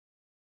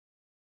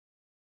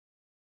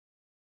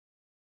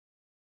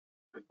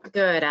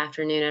Good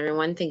afternoon,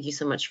 everyone. Thank you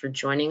so much for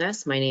joining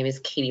us. My name is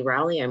Katie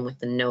Rowley. I'm with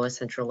the NOAA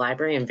Central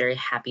Library. I'm very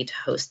happy to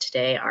host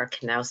today our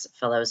Knauss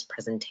Fellows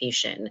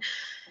presentation.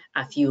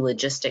 A few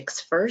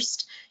logistics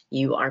first.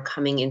 You are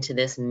coming into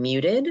this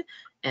muted,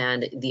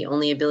 and the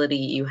only ability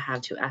you have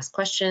to ask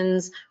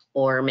questions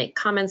or make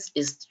comments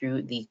is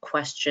through the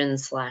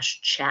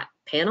question/chat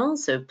panel.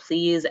 So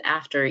please,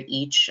 after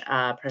each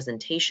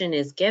presentation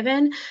is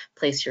given,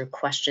 place your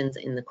questions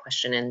in the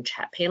question and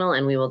chat panel,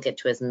 and we will get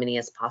to as many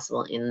as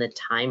possible in the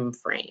time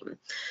frame.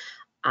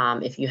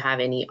 If you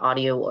have any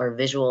audio or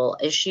visual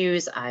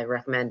issues, I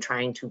recommend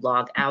trying to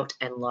log out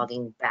and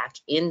logging back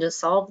in to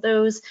solve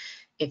those.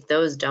 If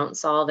those don't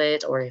solve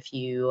it, or if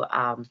you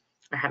are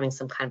having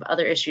some kind of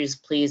other issues,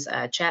 please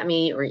chat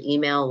me or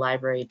email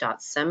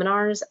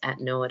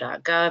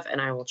library.seminars@noaa.gov,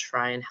 and I will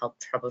try and help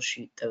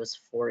troubleshoot those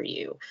for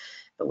you.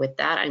 But with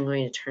that, I'm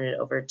going to turn it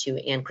over to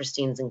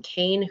Anne-Christine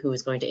Zinkane, who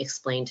is going to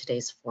explain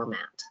today's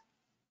format.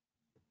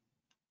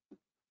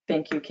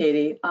 Thank you,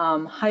 Katie.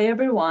 Hi,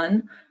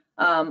 everyone.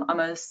 I'm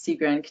a Sea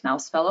Grant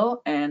Knauss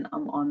Fellow, and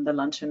I'm on the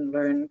Lunch and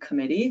Learn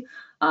committee.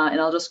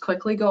 And I'll just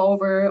quickly go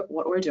over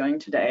what we're doing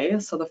today.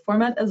 So the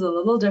format is a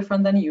little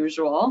different than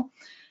usual,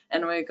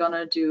 and we're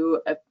gonna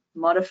do a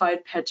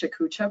modified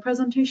PechaKucha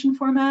presentation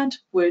format,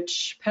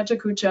 which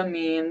PechaKucha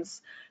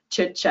means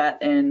chit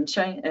chat in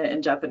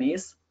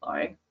Japanese,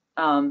 sorry.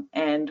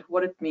 And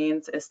what it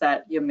means is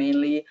that you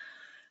mainly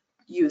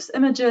use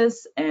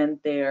images, and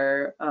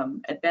they're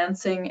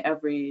advancing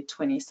every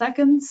 20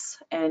 seconds,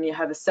 and you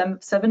have a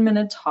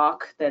 7-minute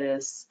talk that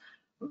is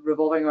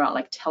revolving around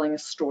like telling a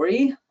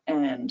story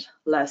and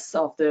less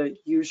of the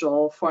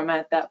usual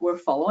format that we're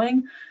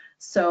following.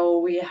 So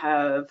we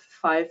have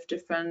 5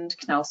 different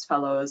Knauss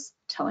Fellows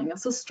telling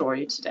us a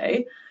story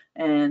today,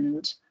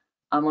 and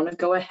I'm going to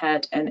go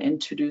ahead and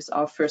introduce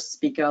our first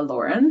speaker,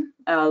 Lauren.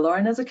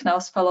 Lauren is a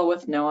Knauss Fellow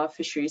with NOAA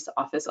Fisheries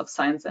Office of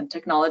Science and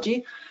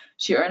Technology.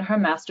 She earned her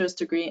master's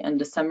degree in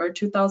December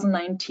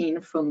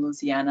 2019 from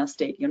Louisiana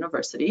State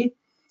University.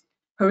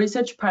 Her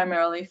research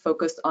primarily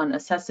focused on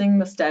assessing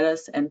the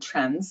status and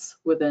trends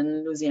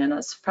within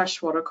Louisiana's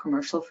freshwater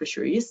commercial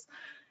fisheries.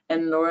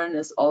 And Lauren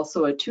is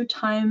also a 2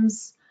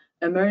 times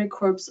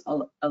AmeriCorps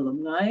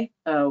alumni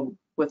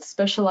with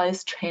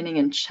specialized training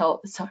in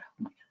shellfish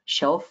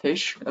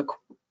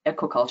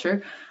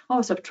aquaculture. I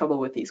always have trouble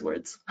with these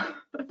words.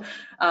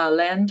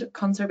 Land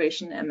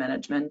conservation and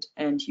management,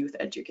 and youth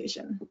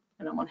education.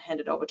 And I'm going to hand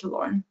it over to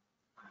Lauren.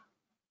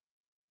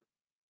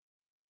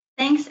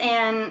 Thanks,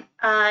 Anne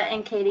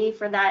and Katie,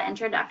 for that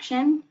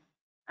introduction.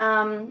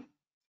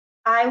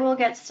 I will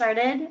get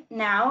started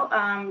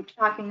now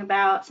talking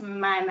about some of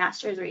my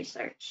master's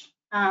research.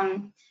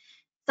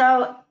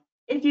 So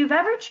if you've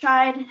ever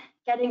tried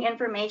getting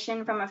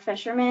information from a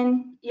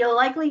fisherman, you'll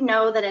likely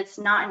know that it's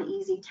not an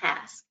easy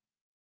task.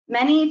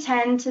 Many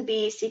tend to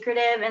be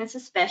secretive and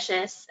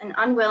suspicious and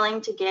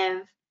unwilling to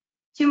give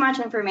too much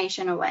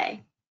information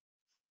away.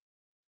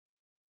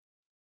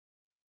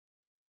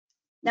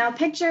 Now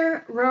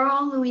picture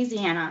rural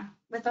Louisiana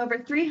with over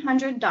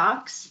 300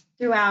 docks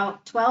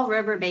throughout 12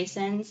 river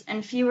basins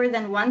and fewer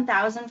than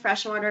 1,000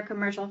 freshwater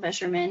commercial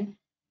fishermen.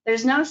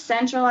 There's no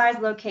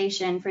centralized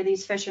location for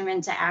these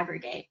fishermen to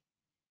aggregate.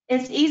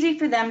 It's easy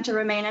for them to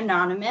remain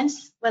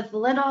anonymous with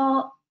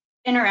little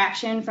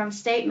interaction from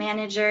state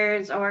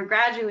managers or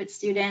graduate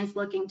students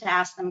looking to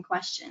ask them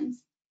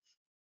questions.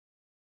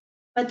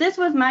 But this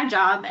was my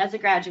job as a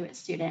graduate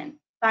student: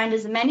 find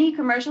as many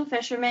commercial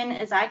fishermen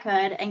as I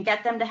could and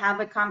get them to have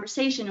a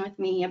conversation with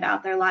me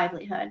about their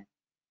livelihood.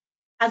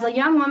 As a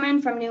young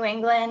woman from New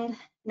England,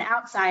 an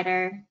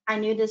outsider, I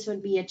knew this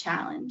would be a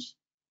challenge.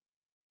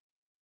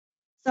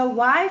 So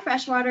why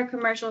freshwater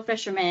commercial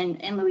fishermen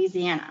in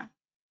Louisiana?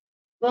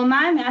 Well,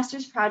 my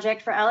master's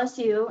project for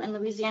LSU and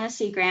Louisiana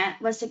Sea Grant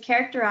was to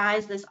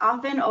characterize this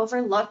often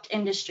overlooked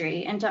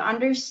industry and to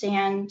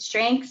understand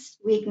strengths,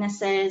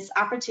 weaknesses,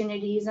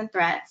 opportunities, and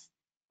threats,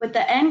 with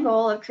the end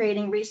goal of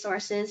creating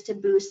resources to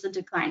boost the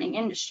declining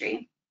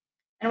industry.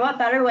 And what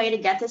better way to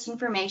get this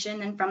information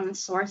than from the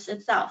source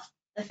itself,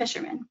 the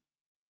fishermen?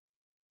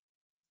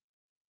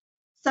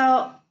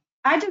 So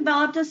I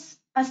developed a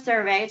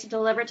survey to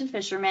deliver to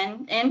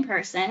fishermen in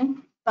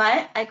person,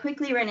 but I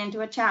quickly ran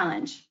into a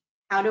challenge.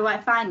 How do I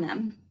find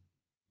them?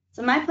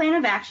 So my plan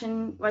of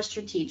action was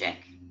strategic.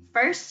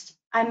 First,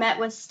 I met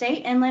with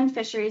state inland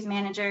fisheries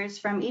managers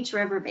from each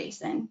river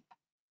basin.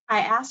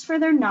 I asked for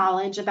their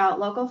knowledge about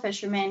local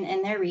fishermen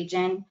in their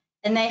region,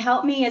 and they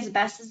helped me as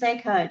best as they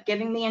could,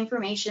 giving me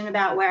information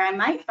about where I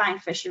might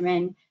find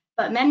fishermen,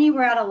 but many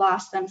were at a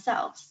loss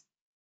themselves.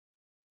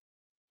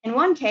 In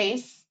one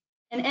case,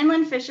 an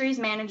inland fisheries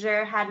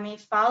manager had me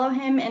follow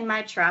him in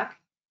my truck.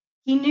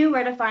 He knew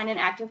where to find an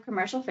active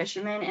commercial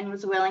fisherman and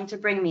was willing to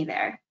bring me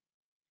there.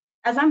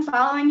 As I'm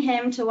following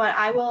him to what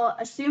I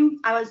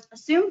was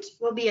assumed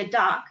will be a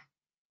dock,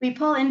 we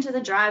pull into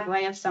the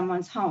driveway of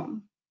someone's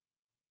home.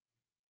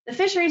 The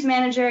fisheries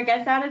manager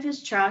gets out of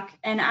his truck,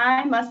 and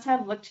I must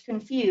have looked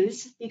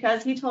confused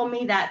because he told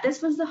me that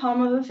this was the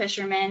home of a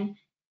fisherman,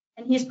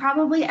 and he's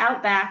probably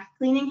out back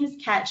cleaning his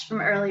catch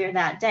from earlier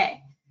that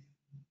day.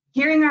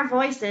 Hearing our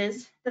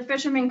voices, the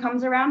fisherman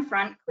comes around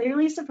front,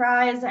 clearly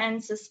surprised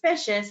and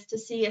suspicious to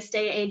see a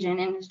state agent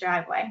in his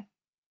driveway.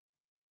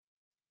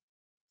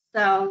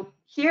 So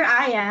here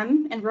I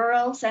am in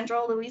rural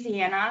central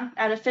Louisiana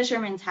at a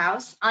fisherman's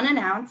house,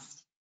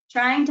 unannounced,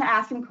 trying to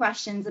ask him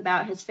questions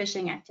about his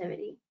fishing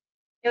activity.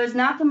 It was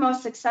not the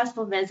most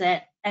successful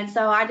visit, and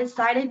so I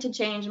decided to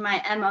change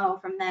my MO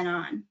from then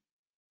on.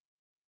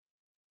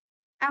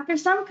 After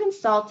some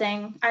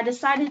consulting, I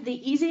decided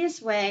the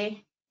easiest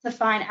way to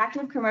find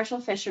active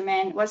commercial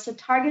fishermen was to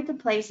target the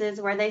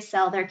places where they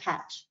sell their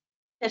catch,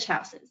 fish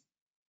houses.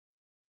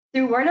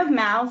 Through word of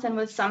mouth and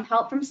with some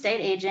help from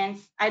state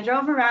agents, I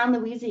drove around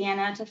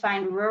Louisiana to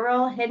find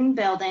rural hidden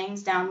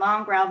buildings down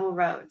long gravel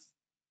roads.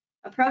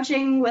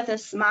 Approaching with a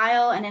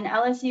smile and an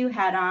LSU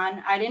hat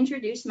on, I'd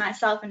introduce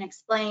myself and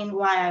explain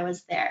why I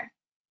was there.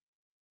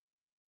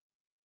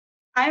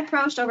 I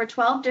approached over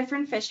 12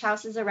 different fish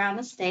houses around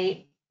the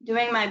state,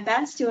 doing my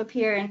best to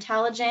appear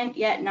intelligent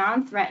yet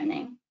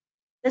non-threatening.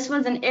 This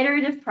was an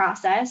iterative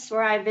process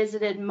where I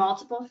visited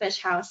multiple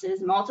fish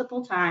houses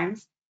multiple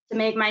times to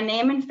make my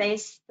name and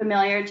face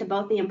familiar to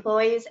both the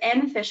employees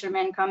and the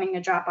fishermen coming to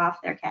drop off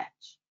their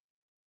catch.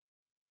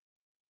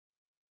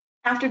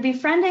 After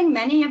befriending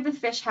many of the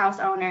fish house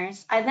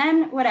owners, I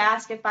then would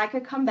ask if I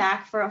could come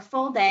back for a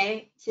full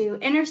day to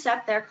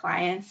intercept their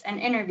clients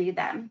and interview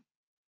them.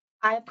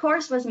 I, of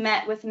course, was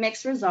met with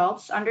mixed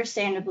results,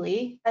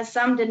 understandably, as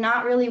some did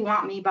not really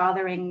want me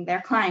bothering their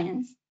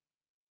clients.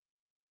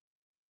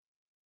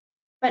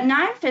 But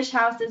 9 fish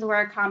houses were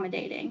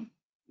accommodating.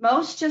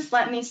 Most just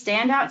let me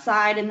stand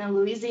outside in the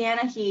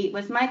Louisiana heat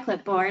with my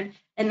clipboard,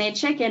 and they'd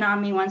check in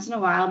on me once in a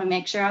while to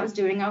make sure I was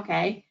doing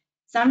okay.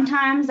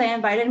 Sometimes they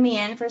invited me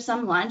in for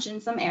some lunch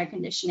and some air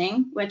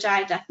conditioning, which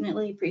I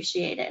definitely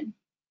appreciated.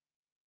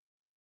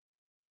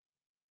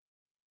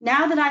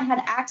 Now that I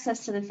had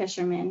access to the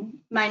fishermen,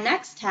 my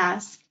next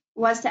task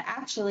was to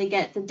actually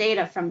get the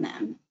data from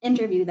them,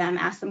 interview them,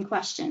 ask them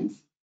questions.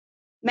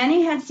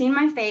 Many had seen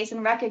my face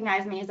and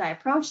recognized me as I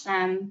approached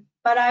them,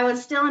 but I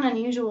was still an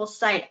unusual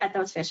sight at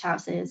those fish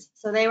houses,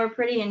 so they were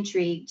pretty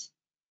intrigued.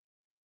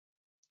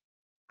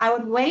 I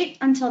would wait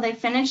until they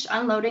finished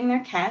unloading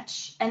their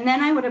catch, and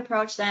then I would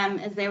approach them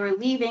as they were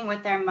leaving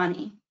with their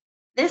money.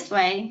 This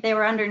way, they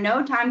were under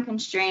no time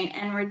constraint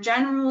and were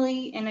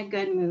generally in a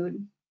good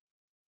mood.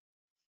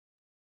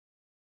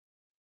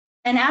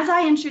 And as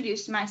I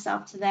introduced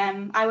myself to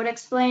them, I would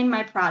explain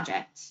my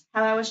project,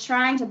 how I was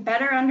trying to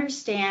better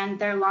understand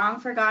their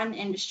long-forgotten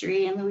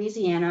industry in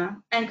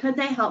Louisiana, and could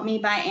they help me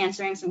by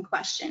answering some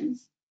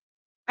questions.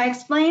 I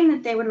explained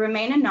that they would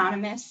remain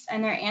anonymous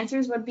and their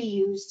answers would be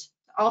used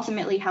to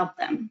ultimately help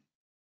them.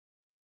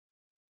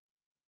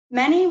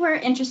 Many were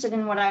interested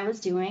in what I was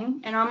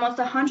doing, and almost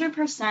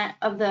 100%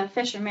 of the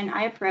fishermen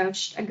I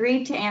approached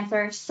agreed to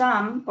answer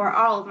some or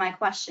all of my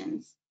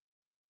questions.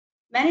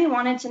 Many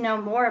wanted to know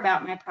more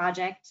about my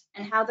project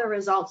and how the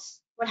results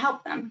would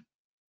help them.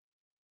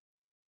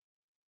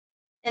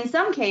 In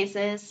some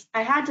cases,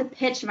 I had to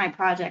pitch my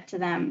project to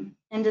them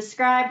and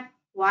describe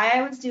why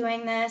I was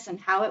doing this and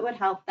how it would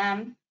help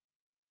them.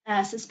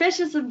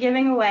 Suspicious of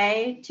giving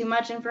away too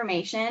much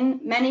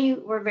information, many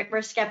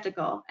were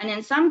skeptical, and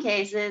in some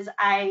cases,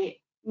 I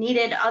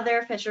needed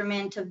other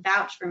fishermen to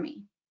vouch for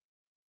me.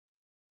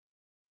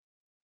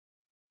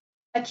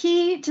 A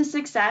key to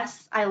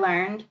success, I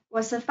learned,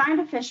 was to find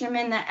a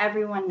fisherman that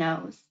everyone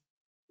knows.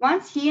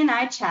 Once he and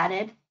I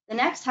chatted, the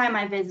next time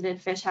I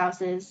visited fish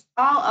houses,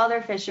 all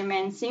other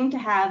fishermen seemed to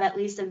have at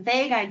least a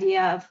vague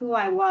idea of who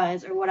I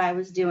was or what I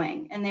was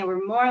doing, and they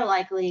were more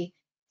likely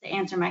to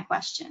answer my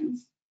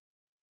questions.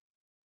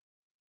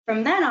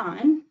 From then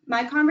on,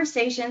 my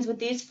conversations with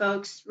these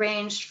folks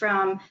ranged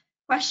from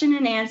question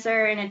and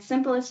answer in its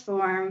simplest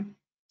form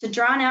to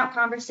drawn-out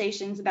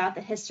conversations about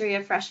the history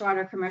of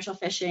freshwater commercial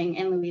fishing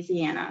in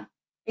Louisiana,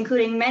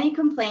 including many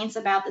complaints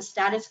about the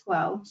status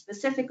quo,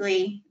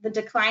 specifically the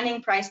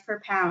declining price per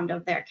pound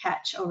of their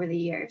catch over the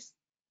years.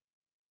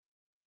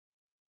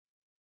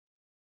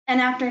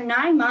 And after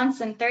 9 months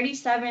and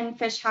 37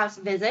 fish house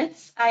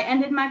visits, I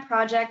ended my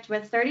project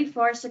with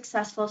 34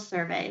 successful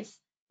surveys.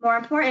 More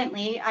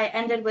importantly, I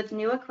ended with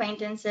new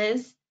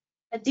acquaintances,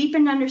 a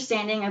deepened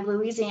understanding of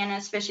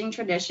Louisiana's fishing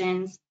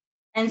traditions,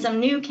 and some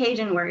new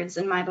Cajun words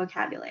in my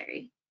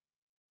vocabulary.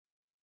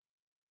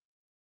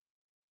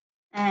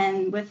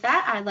 And with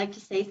that, I'd like to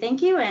say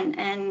thank you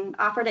and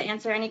offer to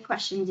answer any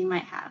questions you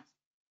might have.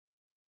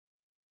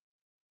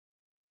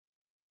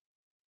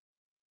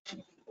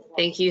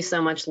 Thank you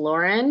so much,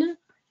 Lauren.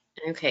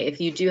 Okay, if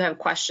you do have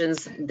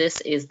questions, this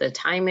is the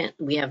time.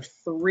 We have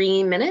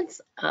 3 minutes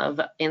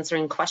of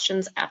answering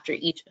questions after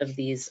each of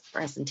these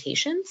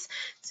presentations.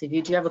 So if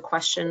you do have a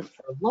question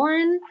for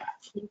Lauren,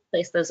 please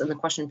place those in the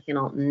question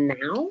panel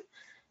now.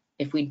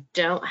 If we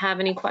don't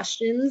have any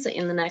questions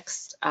in the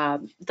next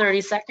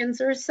 30 seconds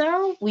or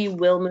so, we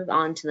will move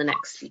on to the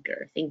next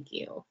speaker. Thank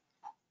you.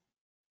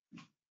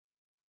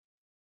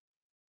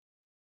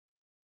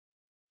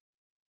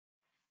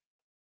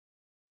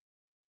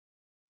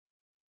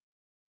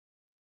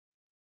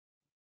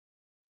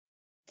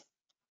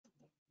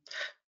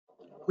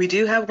 We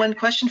do have one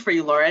question for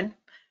you, Lauren.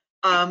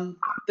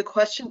 The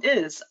question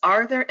is,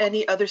 are there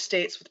any other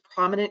states with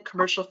prominent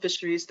commercial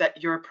fisheries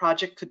that your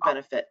project could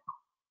benefit?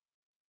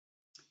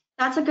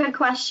 That's a good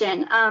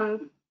question.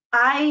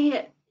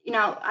 I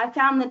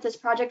found that this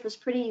project was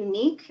pretty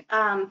unique,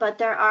 but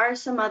there are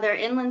some other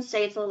inland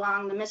states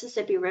along the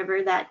Mississippi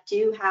River that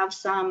do have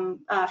some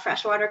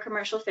freshwater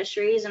commercial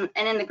fisheries and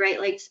in the Great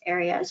Lakes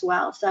area as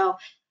well. So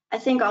I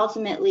think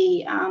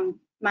ultimately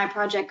my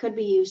project could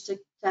be used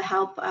to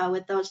help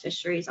with those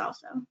fisheries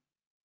also.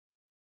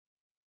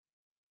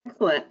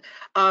 Excellent.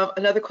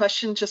 Another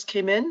question just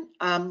came in.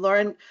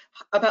 Lauren,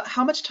 about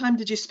how much time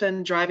did you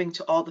spend driving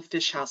to all the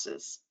fish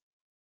houses?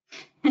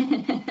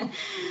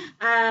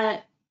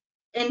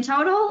 In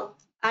total,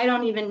 I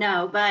don't even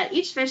know, but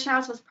each fish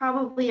house was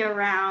probably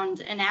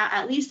around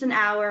at least an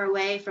hour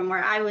away from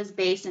where I was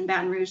based in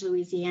Baton Rouge,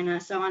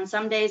 Louisiana. So on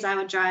some days I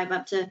would drive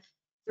up to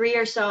 3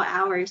 or so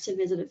hours to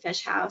visit a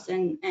fish house,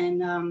 and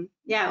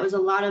yeah, it was a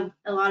lot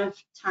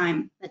of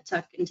time that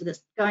took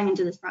going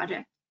into this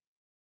project.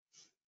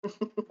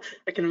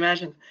 I can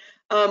imagine.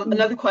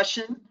 Another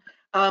question,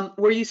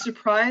 were you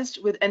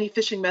surprised with any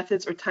fishing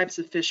methods or types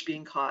of fish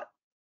being caught?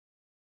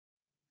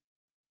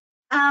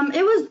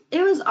 It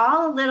was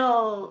all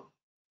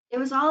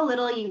a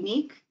little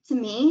unique to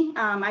me.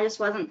 I just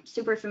wasn't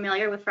super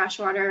familiar with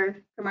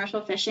freshwater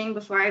commercial fishing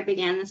before I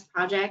began this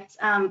project.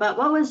 But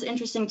what was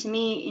interesting to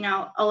me,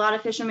 a lot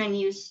of fishermen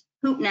use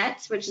hoop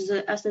nets, which is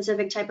a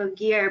specific type of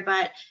gear,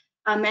 but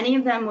many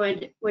of them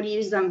would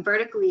use them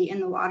vertically in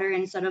the water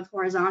instead of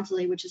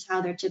horizontally, which is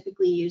how they're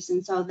typically used.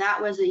 And so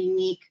that was a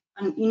unique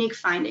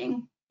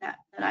finding that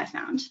I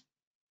found.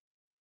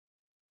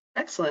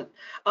 Excellent.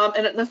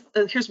 And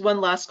here's one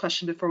last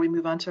question before we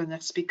move on to our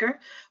next speaker.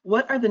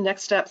 What are the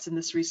next steps in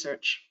this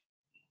research?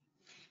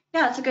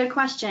 Yeah, that's a good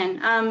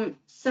question.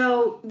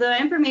 So the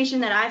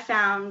information that I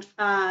found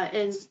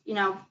is,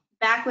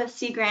 back with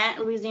Sea Grant,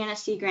 Louisiana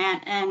Sea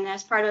Grant, and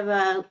as part of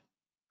a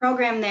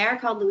program there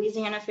called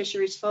Louisiana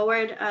Fisheries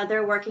Forward,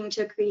 they're working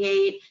to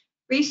create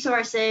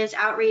resources,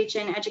 outreach,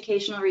 and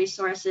educational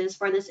resources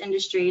for this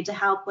industry to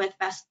help with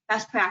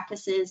best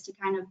practices to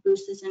kind of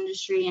boost this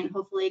industry and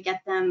hopefully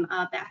get them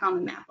back on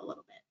the map a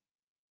little bit.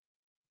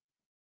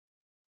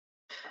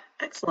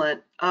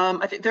 Excellent.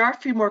 I think there are a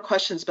few more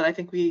questions, but I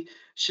think we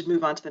should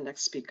move on to the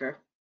next speaker.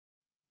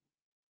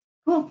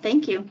 Cool,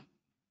 thank you.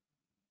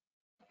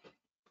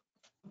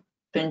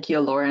 Thank you,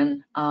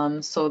 Lauren.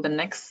 So the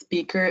next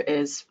speaker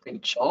is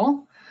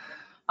Rachel.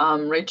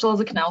 Rachel is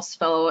a Knauss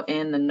Fellow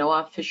in the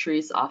NOAA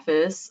Fisheries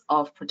Office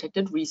of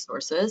Protected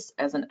Resources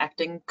as an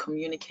acting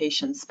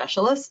communications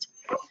specialist.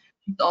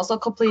 She's also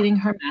completing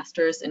her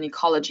master's in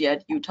ecology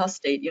at Utah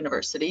State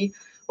University,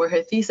 where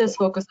her thesis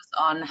focuses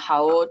on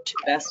how to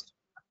best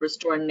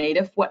restore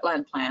native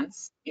wetland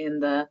plants in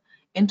the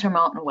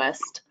Intermountain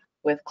West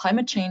with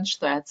climate change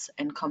threats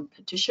and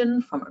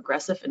competition from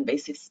aggressive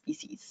invasive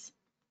species.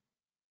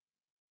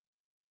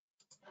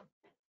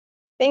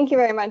 Thank you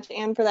very much,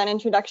 Anne, for that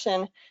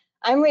introduction.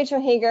 I'm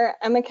Rachel Hager.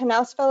 I'm a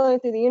Knauss Fellow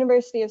through the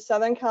University of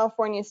Southern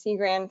California Sea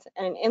Grant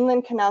and an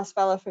Inland Knauss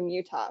Fellow from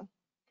Utah.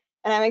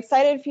 And I'm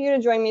excited for you to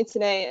join me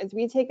today as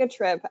we take a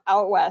trip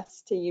out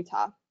west to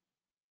Utah.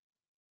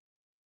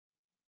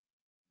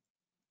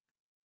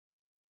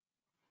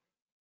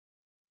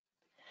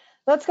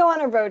 Let's go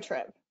on a road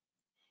trip.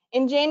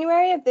 In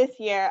January of this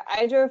year,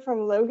 I drove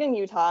from Logan,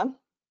 Utah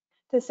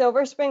to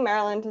Silver Spring,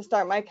 Maryland to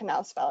start my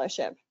Knauss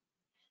Fellowship.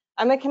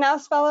 I'm a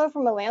Knauss Fellow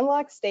from a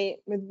landlocked state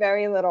with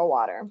very little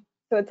water,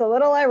 so it's a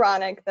little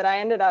ironic that I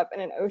ended up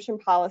in an ocean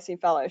policy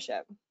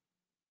fellowship.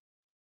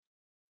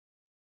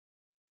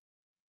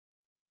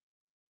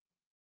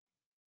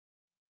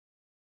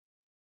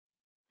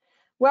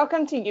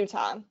 Welcome to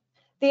Utah,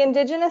 the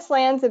indigenous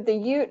lands of the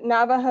Ute,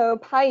 Navajo,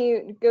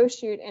 Paiute,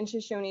 Goshute, and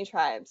Shoshone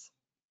tribes.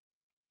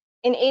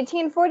 In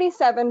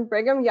 1847,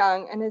 Brigham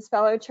Young and his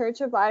fellow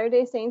Church of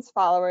Latter-day Saints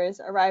followers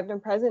arrived in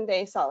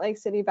present-day Salt Lake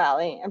City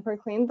Valley and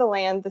proclaimed the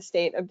land the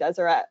state of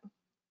Deseret.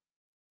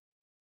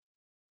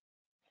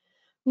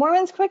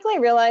 Mormons quickly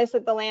realized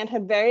that the land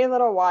had very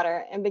little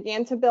water and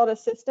began to build a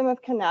system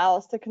of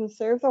canals to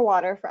conserve the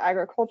water for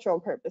agricultural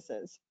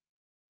purposes.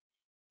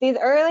 These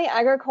early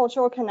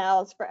agricultural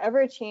canals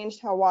forever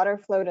changed how water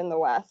flowed in the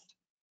West.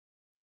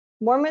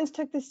 Mormons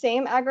took the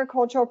same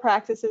agricultural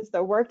practices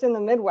that worked in the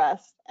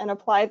Midwest and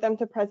applied them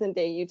to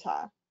present-day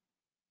Utah.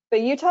 But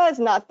Utah is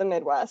not the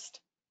Midwest.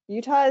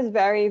 Utah is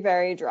very,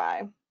 very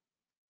dry.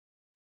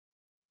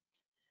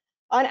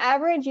 On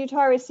average,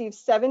 Utah receives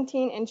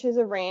 17 inches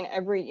of rain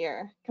every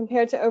year,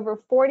 compared to over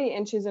 40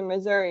 inches in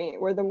Missouri,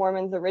 where the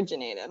Mormons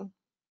originated.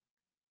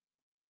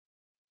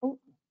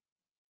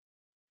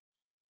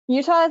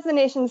 Utah is the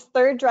nation's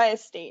third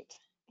driest state.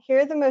 Here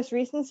are the most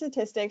recent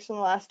statistics from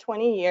the last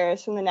 20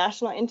 years from the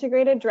National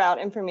Integrated Drought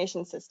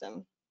Information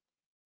System.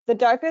 The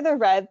darker the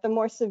red, the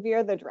more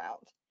severe the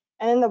drought.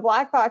 And in the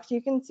black box,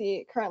 you can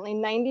see currently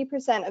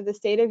 90% of the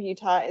state of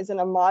Utah is in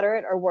a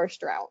moderate or worse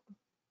drought.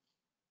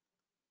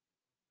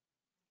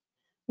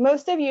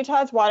 Most of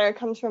Utah's water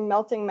comes from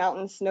melting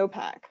mountain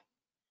snowpack.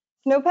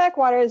 Snowpack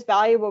water is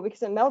valuable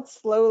because it melts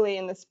slowly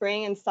in the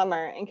spring and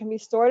summer and can be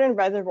stored in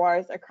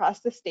reservoirs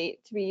across the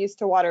state to be used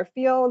to water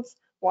fields,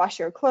 wash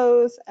your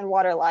clothes, and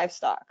water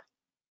livestock.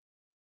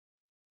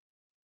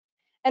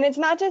 And it's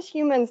not just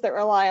humans that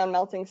rely on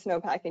melting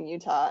snowpack in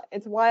Utah,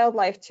 it's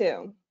wildlife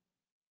too.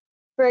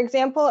 For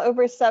example,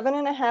 over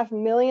 7.5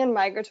 million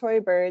migratory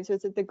birds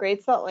visit the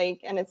Great Salt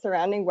Lake and its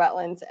surrounding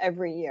wetlands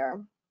every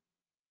year.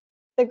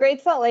 The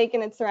Great Salt Lake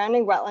and its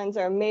surrounding wetlands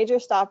are a major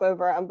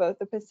stopover on both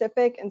the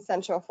Pacific and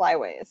Central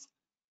flyways.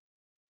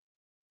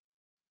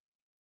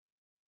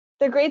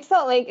 The Great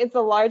Salt Lake is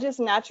the largest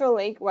natural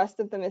lake west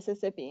of the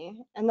Mississippi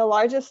and the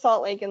largest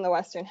salt lake in the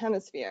Western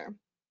Hemisphere.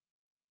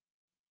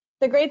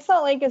 The Great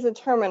Salt Lake is a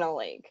terminal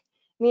lake,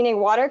 meaning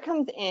water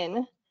comes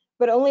in,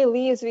 but only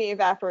leaves via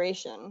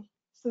evaporation,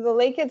 so the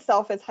lake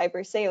itself is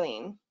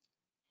hypersaline.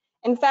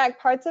 In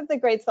fact, parts of the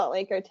Great Salt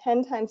Lake are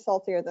 10 times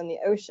saltier than the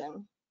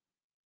ocean.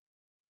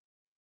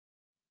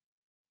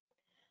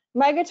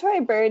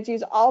 Migratory birds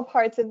use all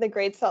parts of the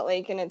Great Salt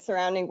Lake and its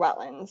surrounding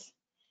wetlands,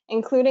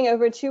 including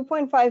over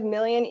 2.5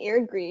 million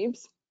eared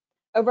grebes,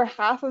 over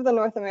half of the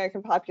North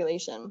American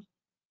population.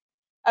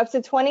 Up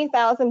to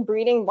 20,000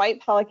 breeding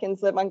white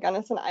pelicans live on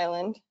Gunnison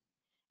Island,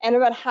 and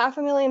about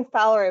 500,000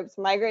 phalaropes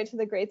migrate to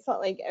the Great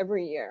Salt Lake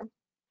every year.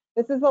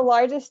 This is the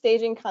largest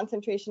staging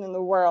concentration in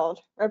the world,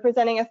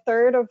 representing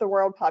 1/3 of the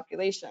world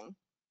population.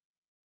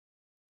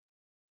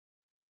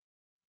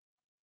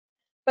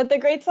 But the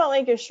Great Salt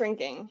Lake is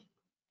shrinking.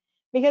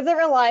 Because it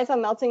relies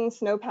on melting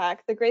snowpack,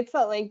 the Great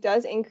Salt Lake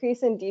does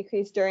increase and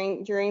decrease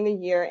during the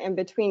year and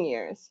between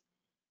years.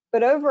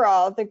 But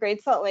overall, the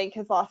Great Salt Lake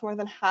has lost more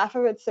than half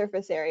of its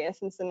surface area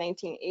since the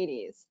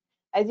 1980s,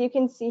 as you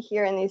can see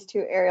here in these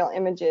two aerial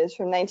images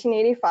from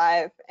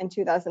 1985 and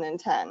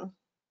 2010.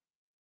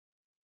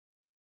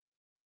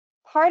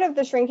 Part of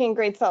the shrinking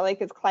Great Salt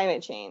Lake is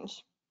climate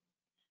change.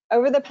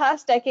 Over the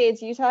past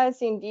decades, Utah has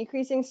seen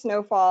decreasing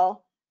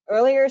snowfall,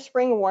 earlier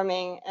spring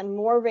warming, and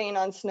more rain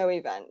on snow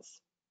events,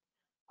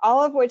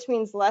 all of which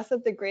means less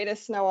of the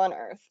greatest snow on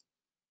Earth.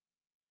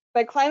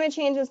 But climate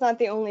change is not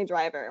the only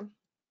driver.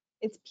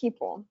 It's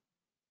people.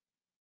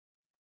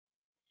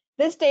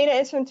 This data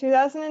is from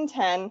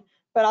 2010,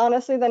 but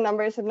honestly, the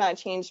numbers have not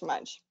changed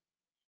much.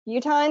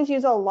 Utahns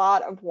use a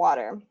lot of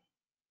water,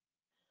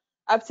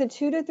 up to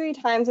 2 to 3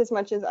 times as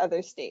much as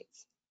other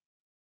states.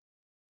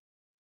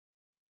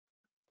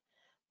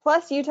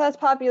 Plus, Utah's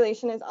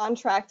population is on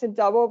track to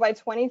double by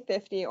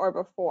 2050 or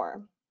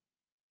before.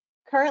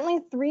 Currently,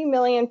 3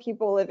 million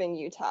people live in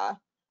Utah,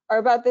 or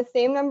about the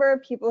same number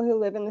of people who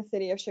live in the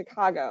city of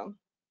Chicago.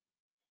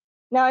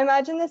 Now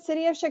imagine the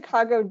city of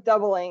Chicago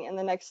doubling in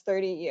the next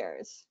 30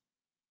 years.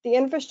 The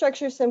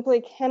infrastructure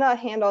simply cannot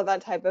handle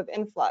that type of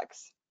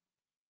influx.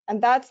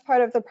 And that's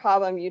part of the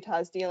problem Utah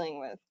is dealing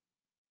with.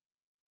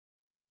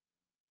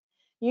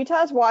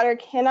 Utah's water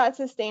cannot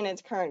sustain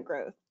its current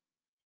growth.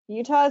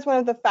 Utah is one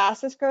of the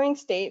fastest growing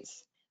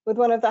states with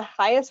one of the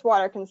highest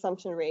water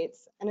consumption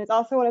rates, and it's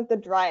also one of the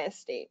driest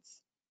states.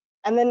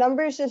 And the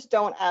numbers just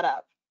don't add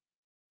up.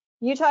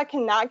 Utah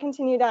cannot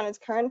continue down its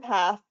current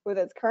path with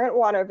its current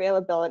water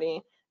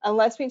availability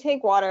unless we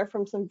take water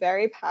from some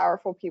very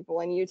powerful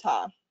people in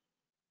Utah.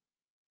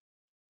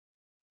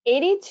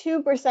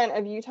 82%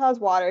 of Utah's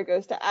water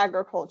goes to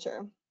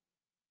agriculture.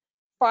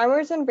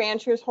 Farmers and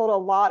ranchers hold a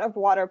lot of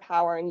water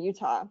power in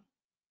Utah.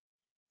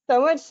 So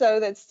much so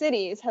that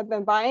cities have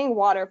been buying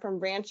water from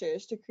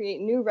ranchers to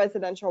create new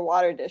residential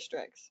water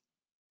districts.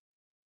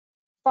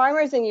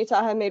 Farmers in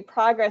Utah have made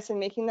progress in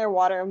making their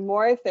water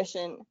more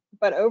efficient,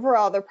 but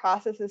overall the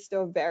process is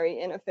still very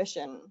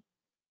inefficient.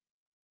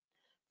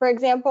 For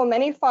example,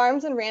 many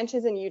farms and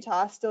ranches in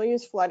Utah still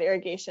use flood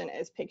irrigation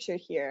as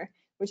pictured here,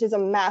 which is a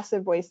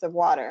massive waste of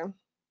water.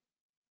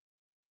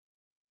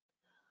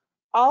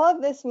 All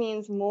of this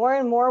means more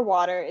and more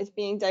water is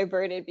being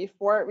diverted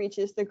before it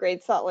reaches the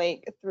Great Salt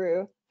Lake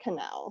through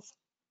canals.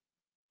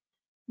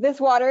 This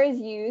water is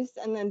used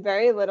and then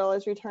very little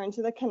is returned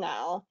to the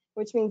canal,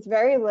 which means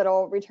very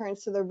little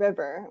returns to the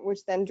river,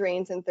 which then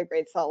drains into the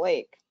Great Salt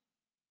Lake.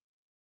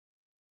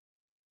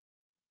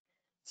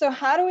 So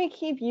how do we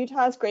keep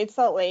Utah's Great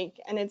Salt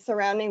Lake and its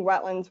surrounding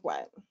wetlands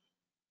wet?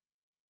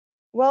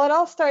 Well, it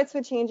all starts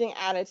with changing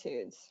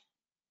attitudes.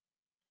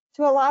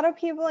 To a lot of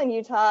people in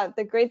Utah,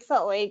 the Great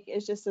Salt Lake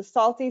is just a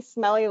salty,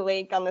 smelly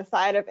lake on the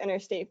side of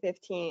Interstate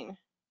 15.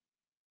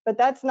 But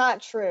that's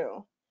not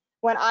true.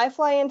 When I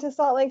fly into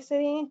Salt Lake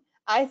City,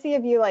 I see a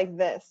view like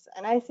this,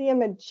 and I see a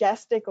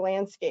majestic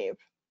landscape.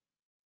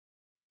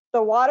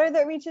 The water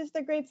that reaches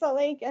the Great Salt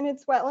Lake and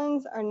its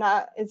wetlands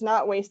is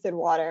not wasted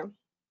water.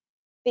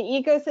 The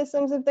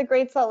ecosystems of the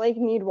Great Salt Lake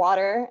need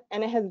water,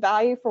 and it has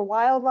value for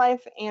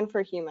wildlife and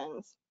for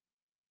humans.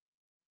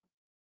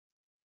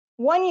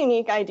 One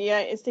unique idea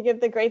is to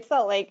give the Great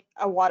Salt Lake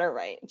a water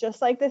right,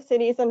 just like the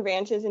cities and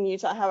ranches in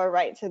Utah have a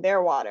right to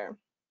their water.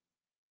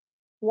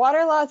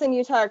 Water laws in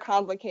Utah are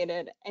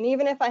complicated, and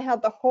even if I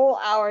had the whole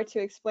hour to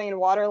explain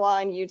water law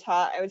in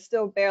Utah, I would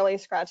still barely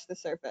scratch the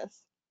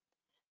surface.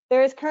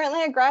 There is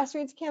currently a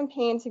grassroots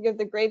campaign to give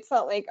the Great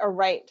Salt Lake a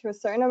right to a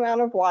certain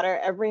amount of water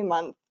every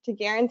month, to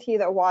guarantee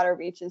that water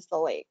reaches the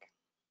lake.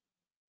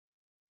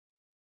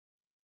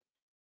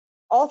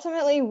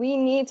 Ultimately, we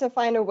need to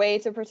find a way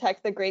to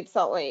protect the Great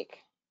Salt Lake.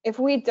 If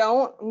we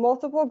don't,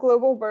 multiple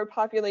global bird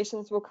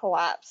populations will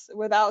collapse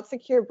without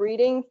secure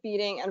breeding,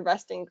 feeding, and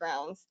resting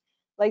grounds,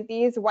 like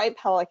these white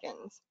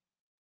pelicans.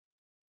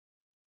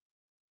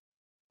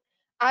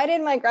 I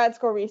did my grad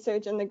school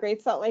research in the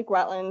Great Salt Lake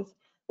wetlands,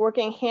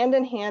 working hand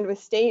in hand with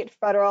state,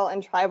 federal,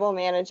 and tribal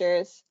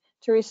managers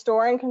to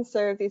restore and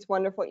conserve these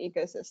wonderful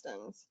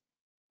ecosystems.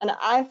 And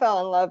I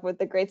fell in love with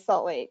the Great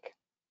Salt Lake.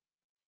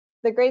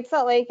 The Great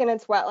Salt Lake and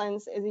its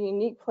wetlands is a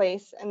unique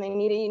place, and they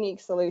need a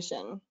unique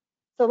solution.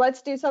 So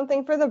let's do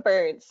something for the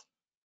birds.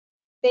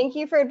 Thank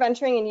you for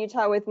adventuring in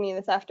Utah with me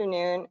this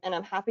afternoon, and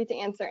I'm happy to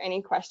answer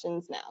any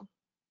questions now.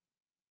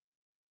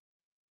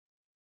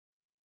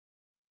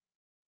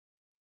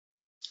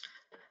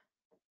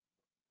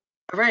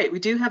 All right, we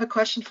do have a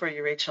question for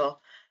you,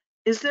 Rachel.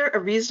 Is there a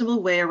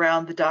reasonable way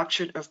around the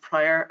doctrine of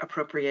prior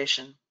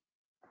appropriation?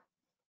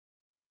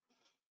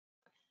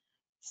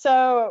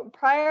 So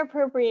prior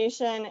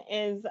appropriation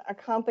is a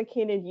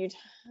complicated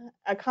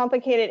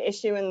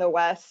issue in the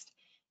West,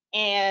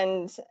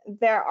 and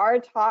there are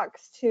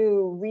talks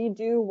to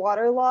redo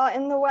water law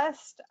in the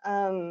West,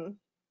 but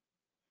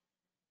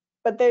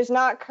there's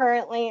not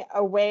currently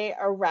a way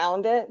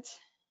around it.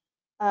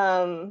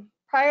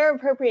 Prior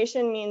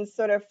appropriation means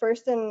sort of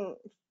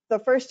the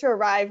first to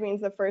arrive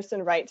means the first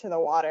in right to the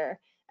water.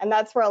 And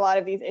that's where a lot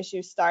of these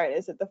issues start,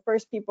 is that the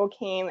first people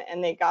came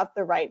and they got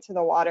the right to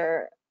the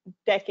water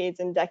decades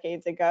and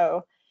decades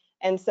ago.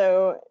 And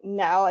so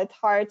now it's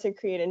hard to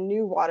create a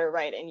new water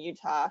right in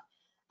Utah.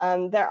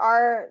 There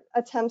are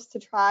attempts to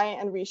try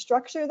and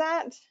restructure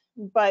that,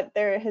 but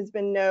there has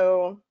been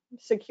no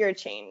secure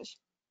change.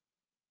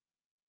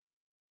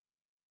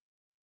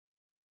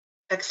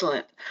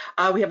 Excellent.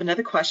 We have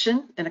another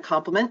question and a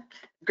compliment.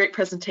 Great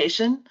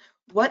presentation.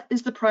 What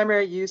is the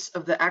primary use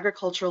of the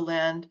agricultural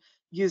land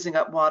using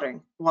up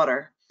water?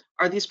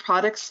 Are these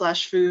products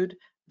 / food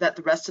that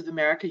the rest of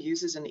America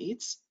uses and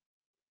eats?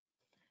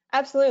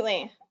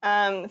 Absolutely.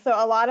 So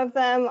a lot of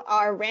them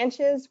are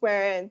ranches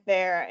where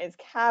there is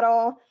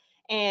cattle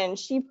and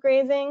sheep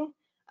grazing,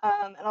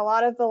 and a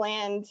lot of the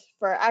land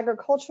for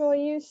agricultural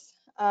use.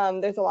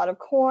 There's a lot of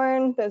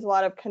corn, there's a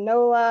lot of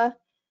canola,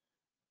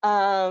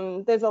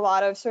 there's a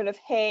lot of sort of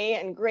hay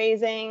and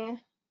grazing,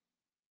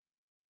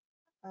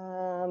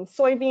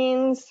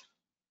 soybeans.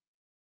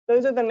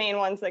 Those are the main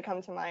ones that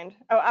come to mind.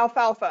 Oh,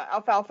 alfalfa.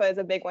 Alfalfa is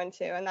a big one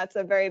too, and that's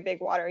a very big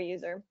water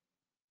user.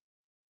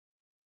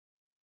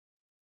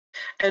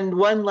 And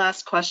one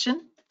last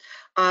question.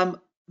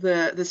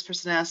 This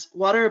person asks,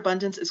 water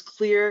abundance is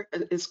clearly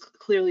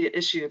an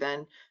issue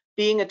then.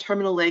 Being a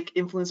terminal lake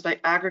influenced by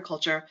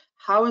agriculture,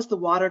 how is the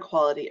water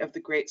quality of the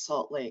Great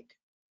Salt Lake?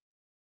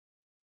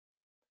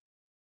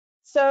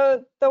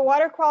 So the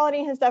water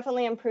quality has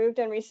definitely improved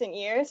in recent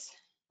years.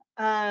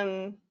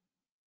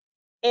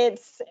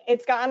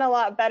 It's gotten a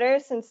lot better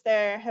since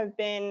there have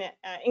been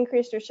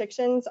increased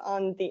restrictions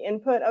on the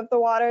input of the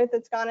water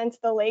that's gone into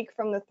the lake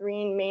from the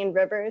 3 main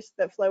rivers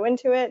that flow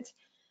into it.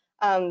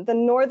 The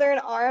northern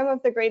arm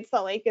of the Great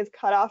Salt Lake is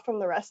cut off from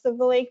the rest of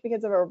the lake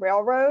because of a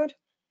railroad,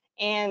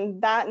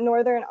 and that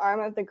northern arm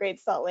of the Great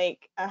Salt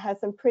Lake has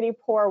some pretty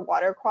poor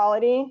water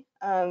quality,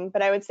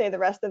 but I would say the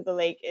rest of the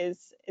lake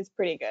is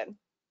pretty good.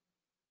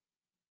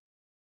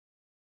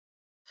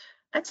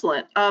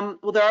 Excellent.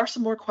 Well, there are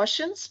some more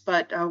questions,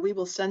 but we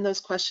will send those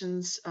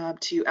questions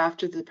to you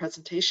after the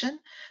presentation.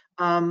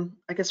 I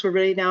guess we're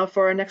ready now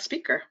for our next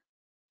speaker.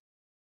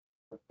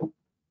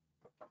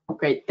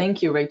 Great,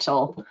 thank you,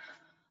 Rachel.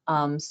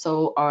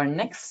 So our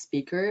next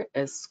speaker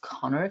is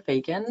Connor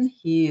Fagan.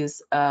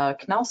 He's a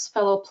Knauss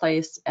Fellow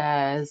placed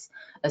as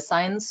a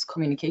Science,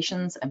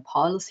 Communications, and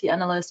Policy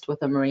Analyst with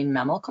the Marine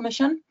Mammal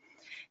Commission.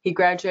 He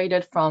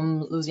graduated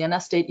from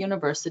Louisiana State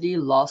University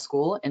Law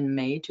School in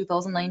May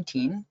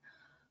 2019.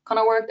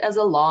 Connor worked as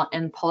a law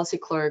and policy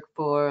clerk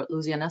for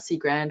Louisiana Sea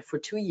Grant for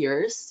 2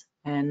 years.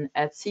 And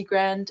at Sea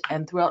Grant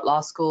and throughout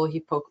law school,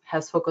 he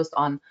has focused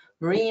on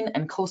marine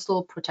and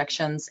coastal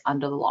protections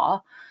under the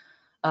law,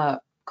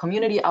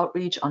 community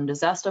outreach on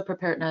disaster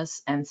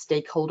preparedness, and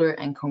stakeholder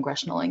and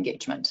congressional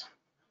engagement.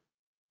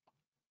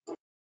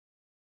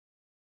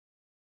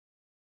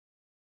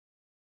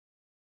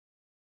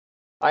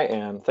 Hi,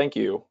 Anne. Thank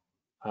you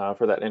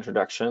for that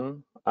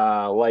introduction.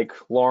 Like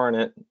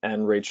Lauren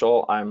and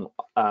Rachel, I'm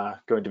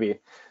going to be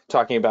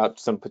talking about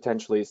some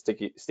potentially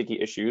sticky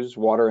issues.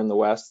 Water in the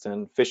West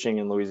and fishing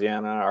in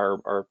Louisiana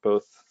are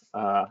both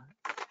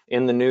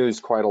in the news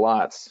quite a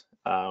lot.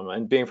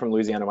 And being from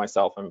Louisiana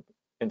myself, I'm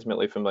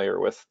intimately familiar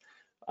with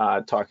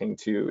talking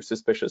to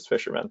suspicious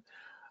fishermen.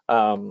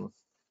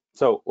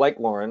 So like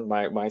Lauren,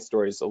 my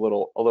story is a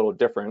little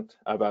different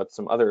about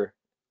some other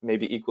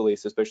maybe equally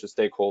suspicious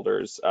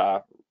stakeholders,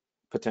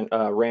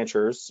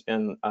 ranchers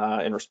in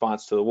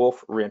response to the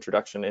wolf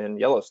reintroduction in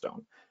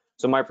Yellowstone.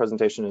 So my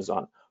presentation is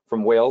on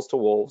From Whales to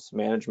Wolves,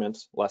 Management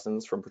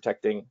Lessons from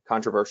Protecting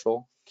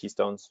Controversial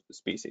Keystone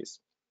Species.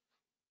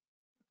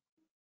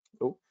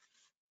 Oh.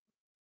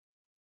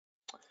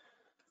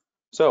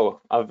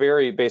 So a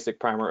very basic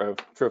primer of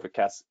trophic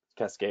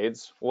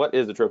cascades. What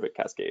is a trophic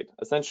cascade?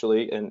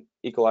 Essentially an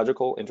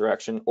ecological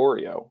interaction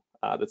Oreo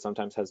that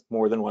sometimes has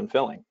more than one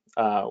filling.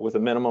 With a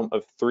minimum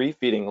of 3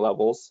 feeding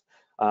levels,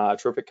 a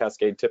trophic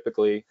cascade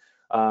typically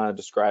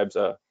describes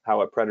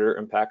how a predator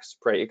impacts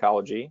prey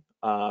ecology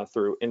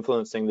through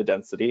influencing the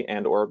density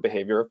and or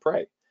behavior of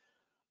prey.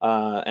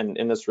 And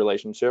in this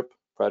relationship,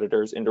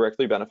 predators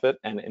indirectly benefit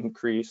and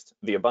increase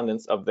the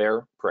abundance of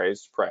their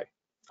prey's prey.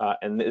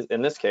 And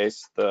in this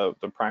case, the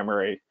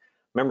primary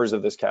members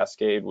of this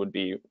cascade would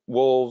be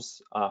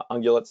wolves,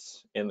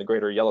 ungulates in the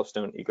greater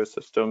Yellowstone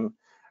ecosystem,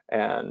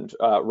 and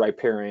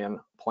riparian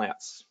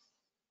plants.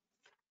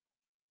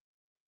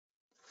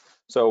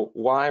 So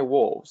why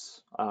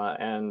wolves?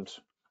 And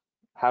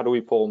how do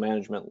we pull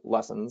management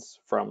lessons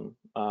from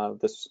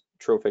this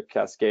trophic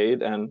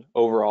cascade and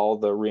overall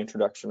the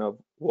reintroduction of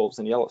wolves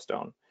in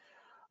Yellowstone?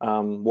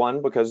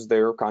 One, because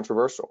they're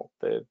controversial.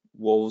 The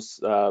wolves,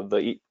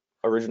 the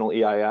original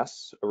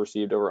EIS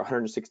received over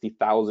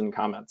 160,000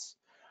 comments,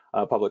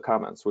 public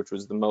comments, which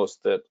was the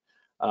most that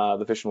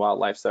the Fish and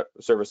Wildlife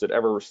Service had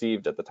ever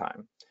received at the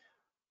time.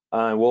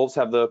 Wolves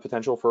have the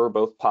potential for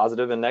both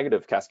positive and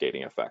negative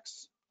cascading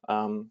effects.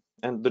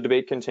 And the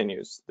debate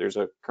continues. There's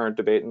a current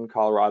debate in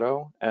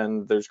Colorado,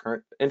 and there's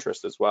current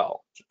interest as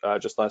well.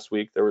 Just last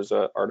week, there was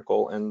an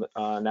article in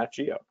Nat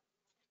Geo.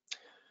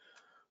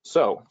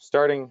 So,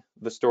 starting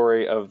the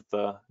story of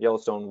the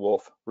Yellowstone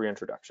wolf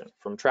reintroduction,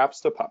 from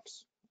traps to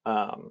pups.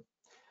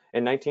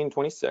 In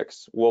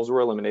 1926, wolves were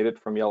eliminated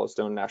from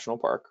Yellowstone National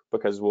Park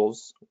because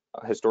wolves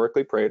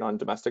historically preyed on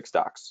domestic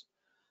stocks,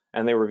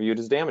 and they were viewed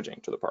as damaging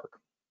to the park.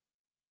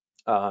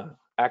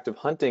 Active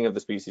hunting of the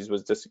species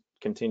was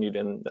discontinued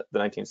in the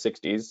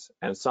 1960s,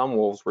 and some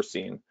wolves were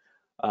seen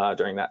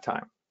during that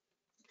time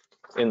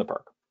in the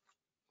park.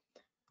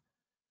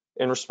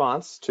 In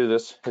response to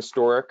this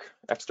historic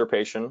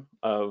extirpation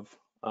of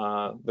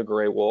the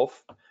gray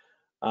wolf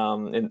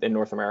in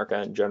North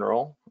America in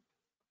general,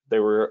 they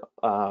were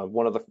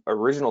one of the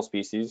original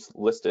species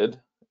listed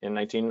in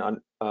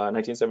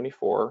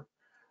 1974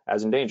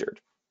 as endangered.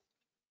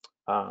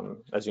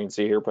 As you can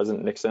see here,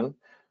 President Nixon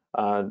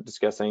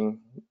discussing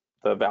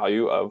the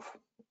value of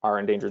our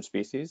endangered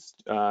species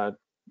to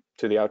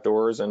the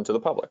outdoors and to the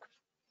public.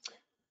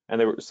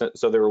 And they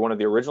were one of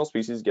the original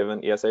species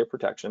given ESA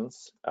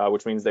protections,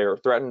 which means they are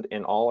threatened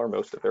in all or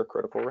most of their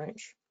critical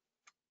range.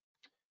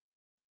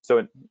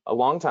 So a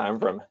long time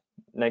from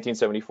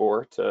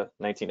 1974 to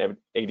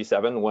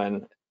 1987,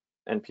 when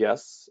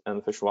NPS and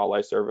the Fish and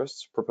Wildlife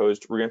Service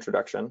proposed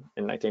reintroduction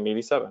in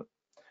 1987.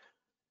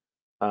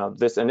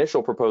 This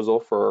initial proposal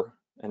for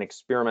an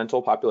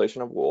experimental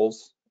population of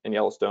wolves in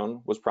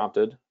Yellowstone was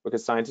prompted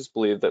because scientists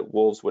believed that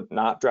wolves would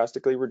not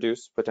drastically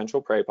reduce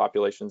potential prey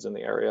populations in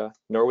the area,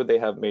 nor would they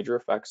have major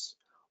effects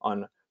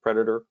on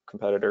predator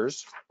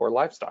competitors or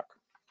livestock.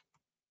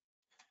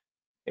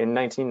 In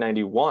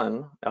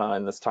 1991,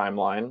 in this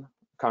timeline,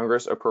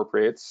 Congress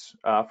appropriates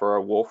for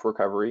a wolf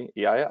recovery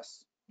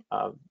EIS.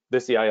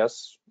 This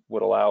EIS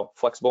would allow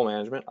flexible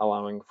management,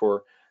 allowing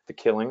for the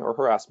killing or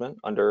harassment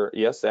under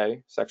ESA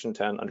Section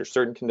 10 under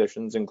certain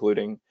conditions,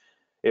 including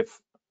if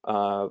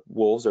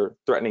wolves are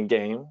threatening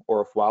game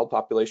or if wild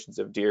populations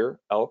of deer,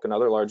 elk, and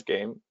other large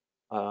game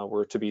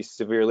were to be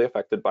severely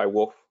affected by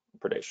wolf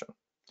predation.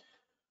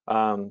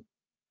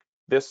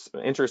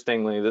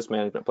 Interestingly, this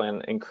management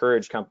plan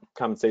encouraged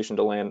compensation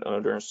to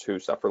landowners who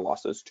suffer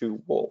losses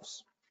to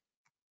wolves.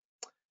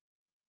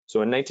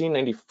 So in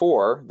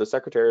 1994, the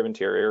Secretary of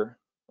Interior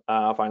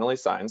finally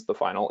signs the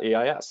final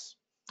EIS.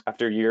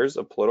 After years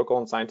of political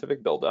and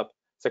scientific buildup,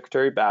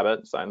 Secretary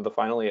Babbitt signed the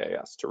final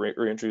EIS to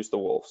reintroduce the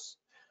wolves.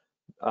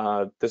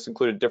 This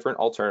included different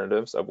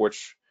alternatives, of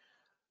which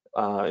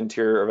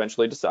Interior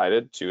eventually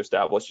decided to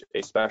establish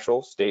a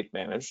special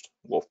state-managed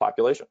wolf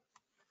population.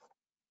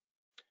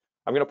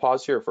 I'm going to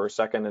pause here for a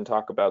second and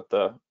talk about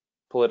the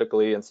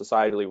politically and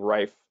societally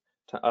rife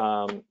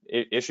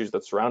issues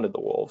that surrounded the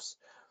wolves.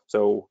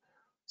 So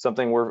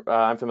something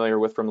I'm familiar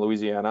with from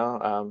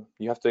Louisiana,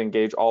 you have to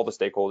engage all the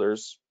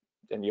stakeholders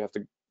and you have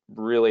to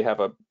really have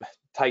a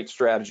tight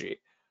strategy.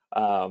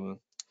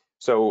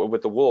 So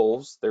with the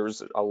wolves,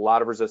 there's a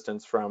lot of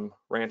resistance from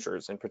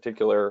ranchers, in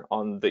particular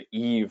on the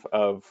eve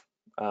of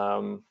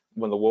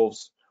when the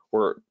wolves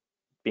were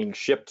being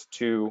shipped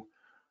to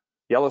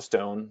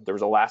Yellowstone. There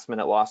was a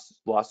last-minute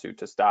lawsuit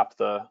to stop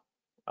the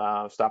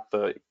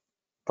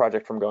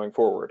project from going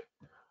forward.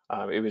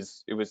 It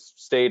was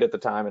stayed at the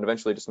time and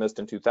eventually dismissed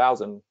in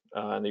 2000,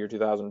 in the year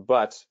 2000.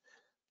 But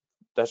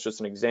that's just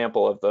an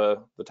example of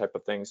the type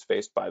of things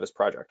faced by this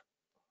project.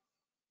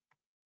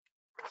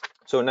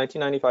 So in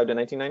 1995 to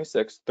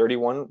 1996,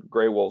 31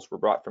 gray wolves were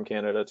brought from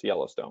Canada to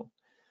Yellowstone.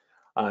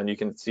 And you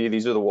can see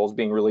these are the wolves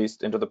being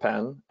released into the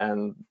pen,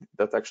 and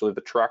that's actually the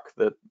truck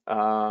that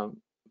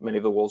many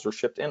of the wolves were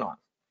shipped in on.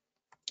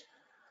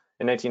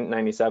 In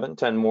 1997,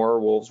 10 more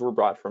wolves were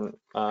brought from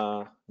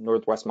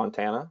northwest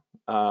Montana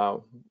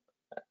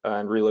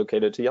and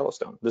relocated to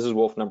Yellowstone. This is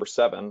wolf number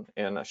 7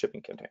 in a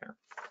shipping container.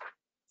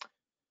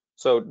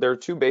 So there are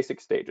two basic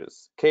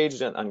stages,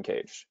 caged and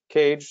uncaged.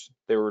 Caged,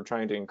 they were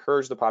trying to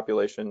encourage the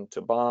population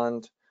to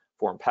bond,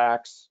 form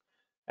packs,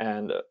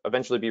 and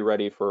eventually be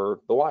ready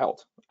for the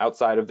wild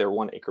outside of their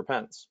 1 acre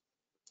pens.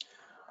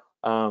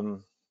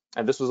 And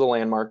this was a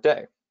landmark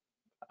day.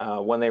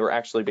 When they were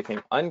actually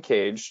became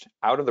uncaged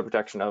out of the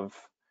protection of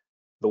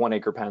the 1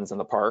 acre pens in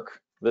the park,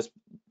 this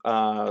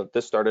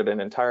started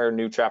an entire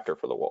new chapter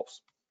for the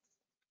wolves.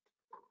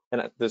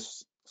 And at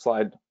this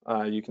slide,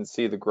 you can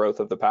see the growth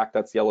of the pack.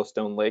 That's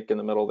Yellowstone Lake in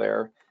the middle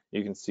there.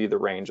 You can see the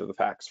range of the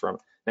packs from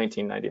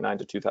 1999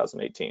 to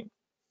 2018.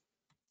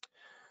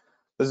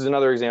 This is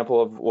another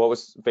example of what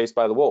was faced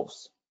by the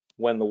wolves.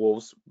 When the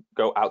wolves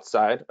go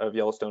outside of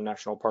Yellowstone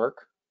National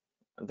Park,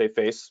 they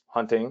face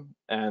hunting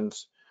and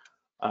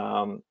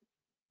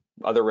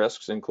other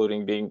risks,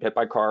 including being hit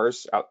by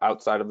cars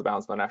outside of the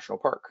bounds of the national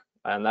park.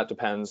 And that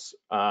depends,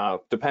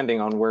 depending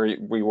on where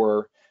we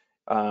were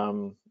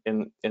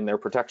in their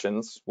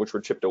protections, which were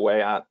chipped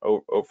away at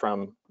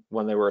from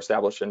when they were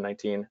established in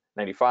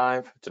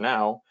 1995 to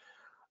now,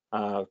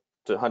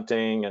 to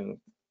hunting and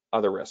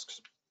other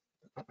risks.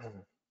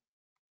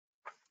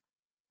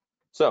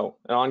 So,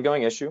 an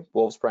ongoing issue,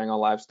 wolves preying on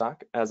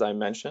livestock, as I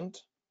mentioned.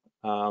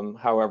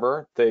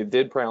 However, they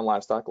did prey on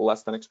livestock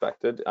less than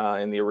expected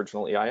in the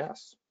original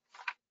EIS.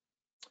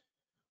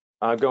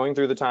 Going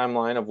through the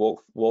timeline of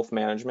wolf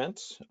management,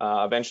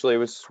 eventually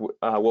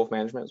wolf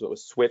management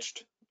was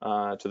switched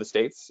to the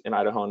states in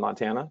Idaho and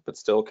Montana, but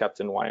still kept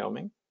in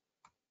Wyoming.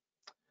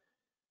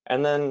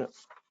 And then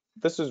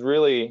this is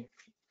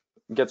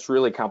gets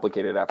really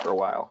complicated after a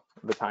while,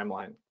 the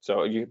timeline.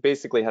 So you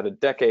basically had a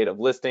decade of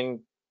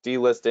listing,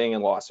 delisting,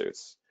 and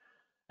lawsuits.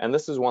 And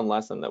this is one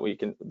lesson that we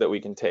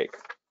can take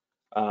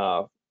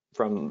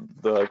from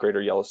the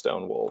greater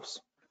Yellowstone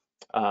wolves.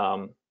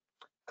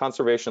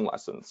 Conservation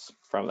lessons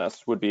from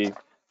this would be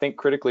think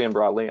critically and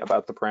broadly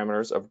about the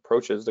parameters of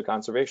approaches to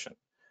conservation.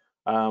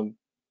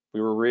 We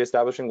were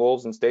reestablishing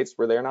wolves in states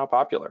where they are now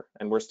popular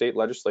and where state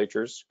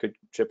legislatures could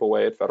chip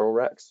away at federal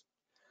regs.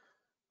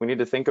 We need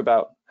to think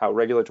about how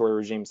regulatory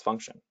regimes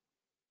function.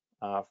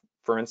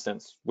 For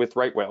instance, with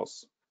right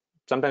whales,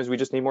 sometimes we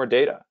just need more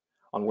data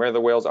on where the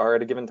whales are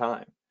at a given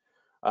time.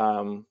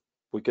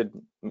 We could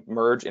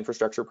merge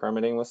infrastructure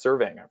permitting with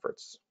surveying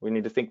efforts. We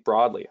need to think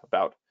broadly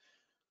about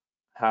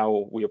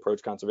how we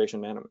approach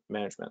conservation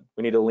management.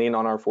 We need to lean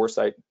on our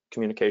foresight,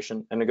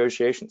 communication, and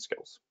negotiation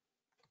skills.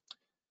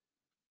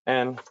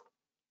 And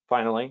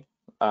finally,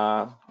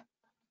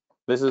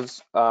 this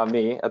is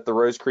me at the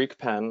Rose Creek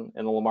Pen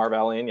in the Lamar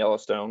Valley in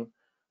Yellowstone,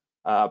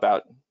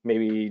 about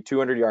maybe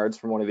 200 yards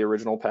from one of the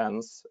original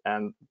pens.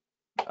 And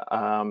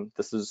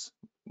this is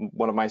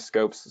one of my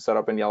scopes set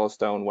up in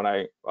Yellowstone when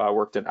I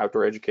worked in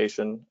outdoor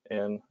education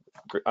in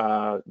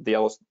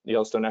the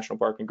Yellowstone National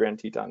Park and Grand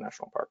Teton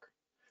National Park.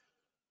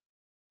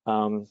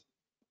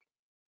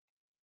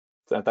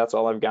 That's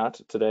all I've got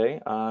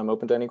today. I'm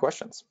open to any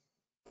questions.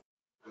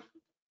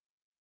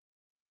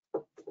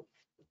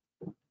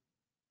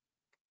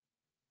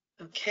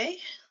 Okay.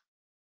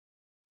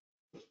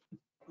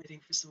 Waiting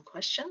for some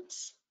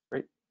questions.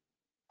 Great.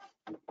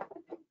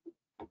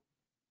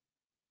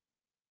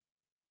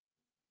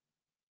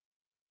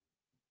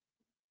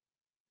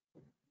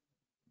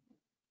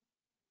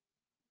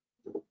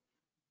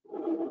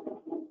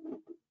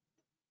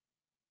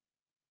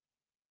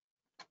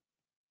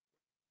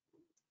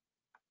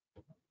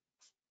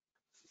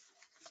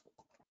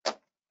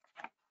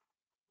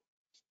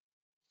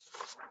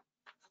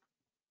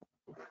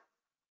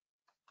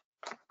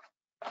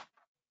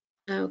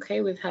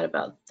 Okay, we've had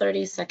about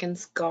 30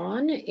 seconds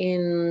gone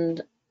in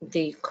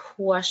the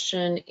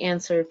question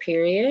answer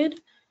period.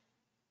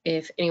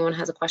 If anyone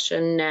has a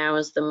question, now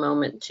is the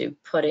moment to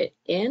put it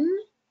in.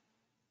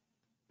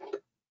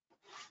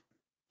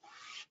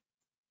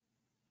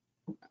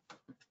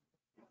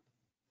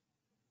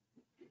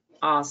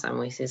 Awesome,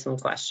 we see some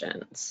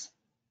questions.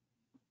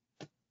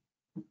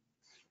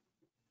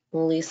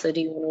 Lisa,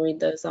 do you want to read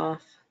those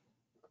off?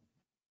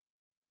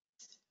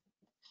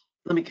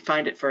 Let me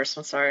find it first.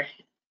 I'm sorry.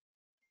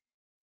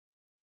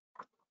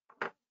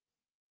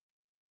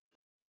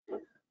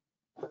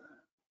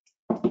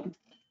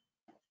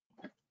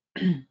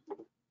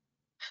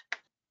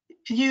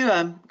 Can you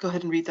go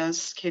ahead and read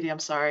those, Katie? I'm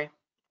sorry.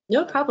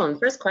 No problem.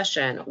 First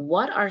question,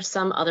 what are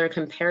some other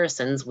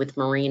comparisons with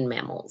marine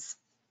mammals?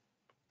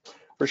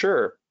 For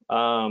sure.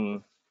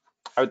 I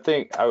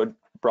would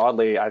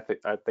broadly, I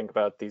think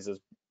about these as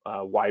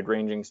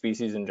wide-ranging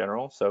species in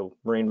general. So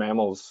marine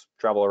mammals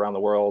travel around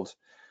the world.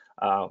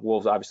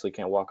 Wolves obviously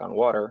can't walk on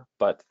water,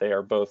 but they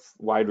are both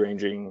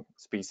wide-ranging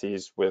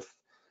species with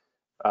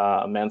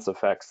immense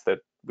effects that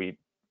we,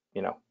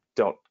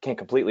 can't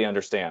completely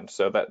understand.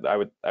 So that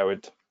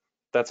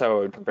that's how I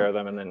would compare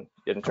them. And then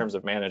in terms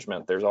of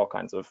management, there's all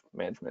kinds of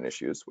management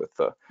issues with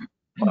the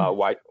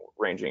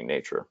wide-ranging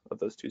nature of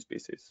those two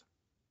species.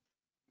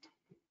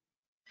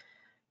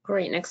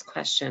 Great, next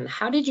question.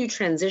 How did you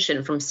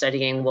transition from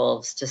studying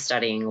wolves to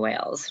studying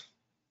whales?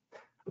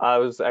 I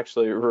was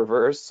actually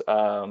reverse,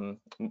 and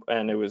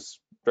it was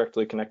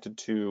directly connected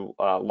to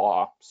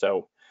law.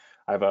 So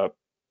I have a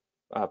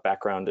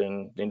background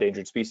in the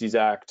Endangered Species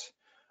Act,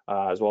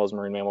 as well as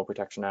Marine Mammal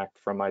Protection Act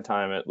from my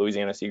time at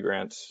Louisiana Sea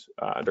Grant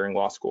during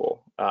law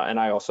school. And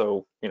I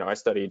also, I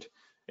studied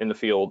in the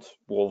field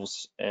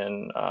wolves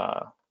in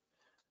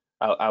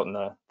out in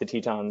the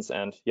Tetons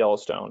and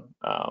Yellowstone.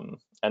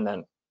 And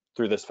then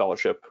through this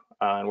fellowship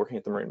and working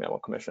at the Marine Mammal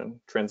Commission,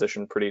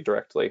 transitioned pretty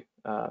directly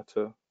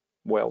to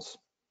whales.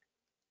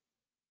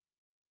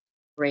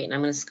 Great, and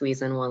I'm going to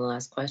squeeze in one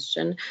last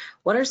question.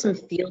 What are some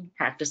field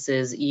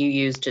practices you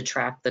use to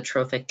track the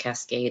trophic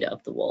cascade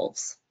of the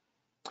wolves?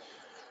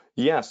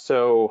 Yeah,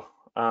 so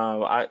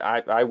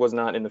I was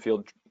not in the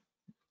field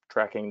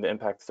tracking the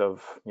impacts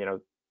of,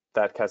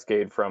 that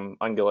cascade from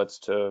ungulates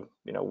to,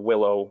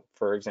 willow,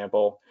 for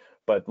example.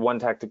 But one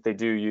tactic they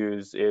do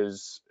use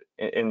is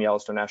in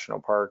Yellowstone National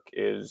Park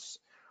is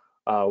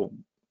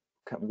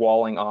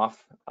walling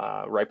off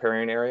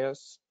riparian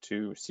areas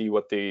to see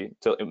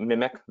to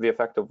mimic the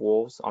effect of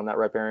wolves on that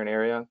riparian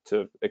area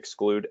to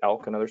exclude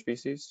elk and other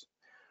species.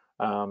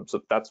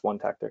 So that's one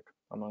tactic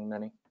among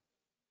many.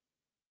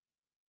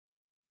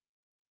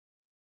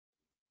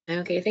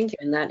 Okay, thank you.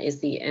 And that is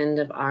the end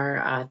of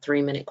our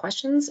 3-minute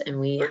questions, and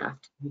we have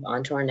to move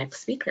on to our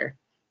next speaker.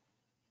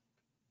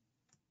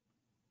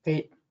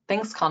 Great.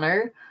 Thanks,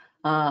 Connor.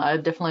 I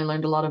definitely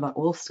learned a lot about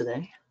wolves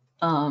today.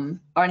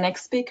 Our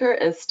next speaker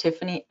is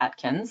Tiffany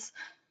Atkins.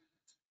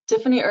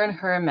 Tiffany earned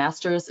her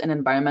master's in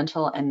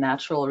environmental and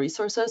natural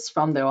resources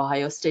from the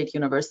Ohio State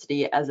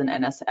University as an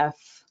NSF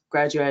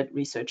graduate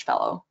research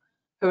fellow.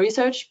 Her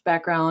research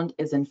background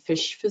is in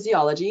fish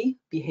physiology,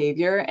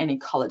 behavior, and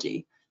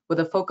ecology, with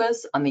a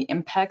focus on the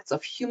impacts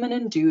of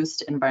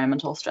human-induced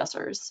environmental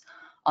stressors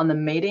on the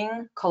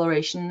mating,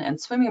 coloration, and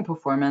swimming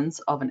performance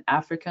of an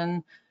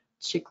African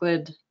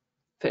cichlid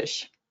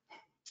fish.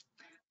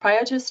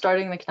 Prior to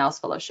starting the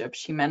Knauss Fellowship,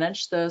 she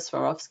managed the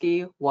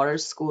Swarovski Water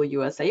School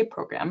USA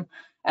program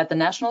at the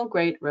National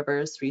Great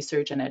Rivers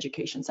Research and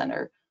Education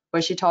Center,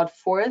 where she taught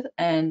 4th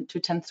and to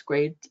 10th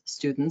grade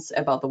students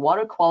about the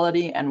water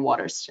quality and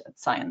water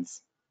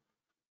science.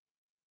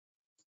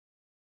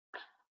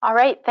 All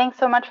right, thanks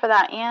so much for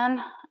that,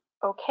 Anne.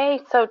 Okay,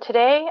 so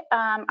today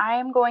I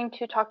am going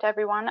to talk to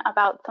everyone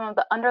about some of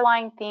the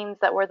underlying themes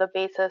that were the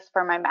basis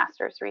for my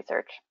master's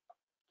research.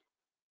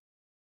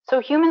 So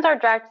humans are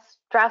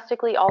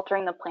drastically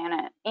altering the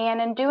planet,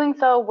 and in doing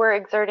so, we're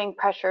exerting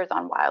pressures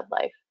on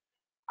wildlife.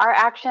 Our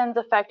actions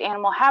affect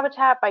animal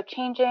habitat by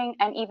changing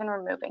and even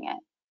removing it.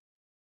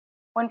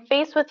 When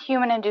faced with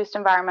human-induced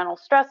environmental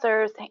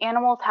stressors,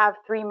 animals have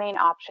 3 main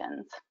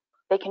options.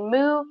 They can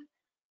move,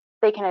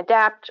 they can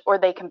adapt, or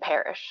they can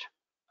perish.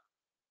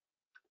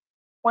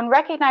 When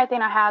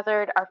recognizing a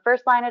hazard, our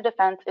first line of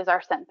defense is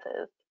our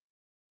senses.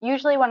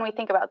 Usually when we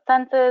think about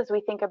senses,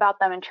 we think about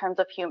them in terms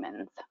of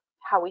humans.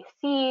 How we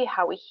see,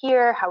 how we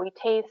hear, how we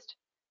taste.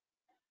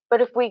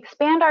 But if we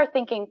expand our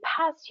thinking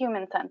past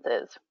human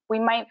senses, we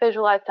might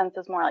visualize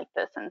senses more like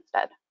this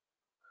instead.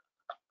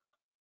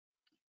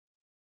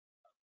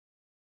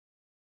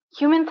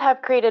 Humans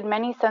have created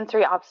many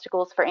sensory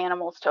obstacles for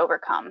animals to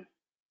overcome.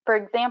 For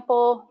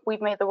example,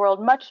 we've made the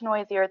world much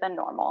noisier than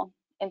normal.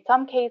 In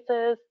some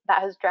cases,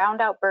 that has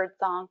drowned out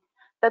birdsong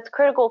that's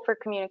critical for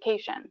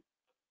communication.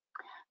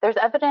 There's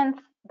evidence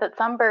that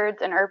some birds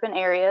in urban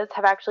areas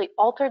have actually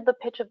altered the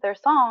pitch of their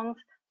songs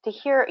to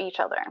hear each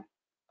other.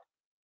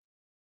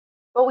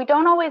 But we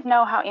don't always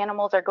know how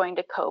animals are going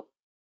to cope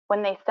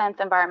when they sense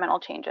environmental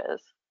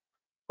changes.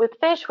 With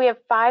fish, we have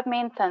 5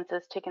 main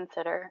senses to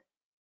consider: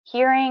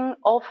 hearing,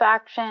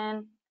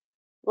 olfaction,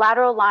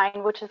 lateral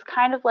line, which is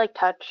kind of like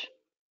touch,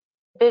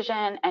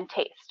 vision, and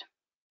taste.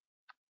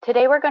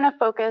 Today, we're going to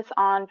focus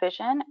on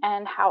vision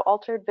and how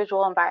altered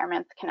visual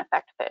environments can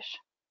affect fish.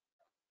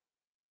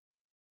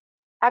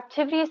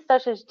 Activities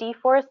such as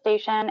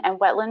deforestation and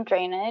wetland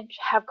drainage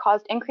have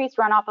caused increased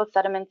runoff of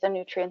sediments and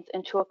nutrients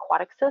into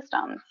aquatic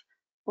systems,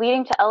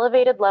 leading to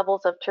elevated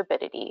levels of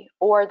turbidity,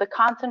 or the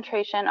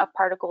concentration of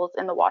particles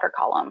in the water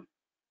column.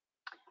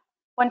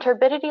 When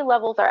turbidity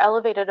levels are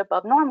elevated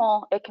above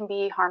normal, it can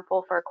be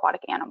harmful for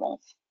aquatic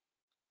animals.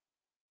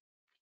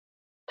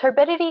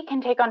 Turbidity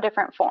can take on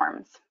different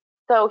forms.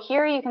 So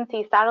here you can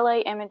see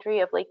satellite imagery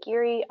of Lake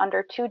Erie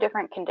under 2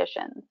 different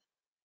conditions.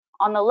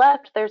 On the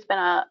left, there's been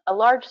a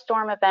large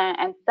storm event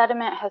and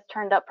sediment has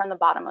turned up from the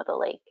bottom of the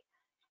lake.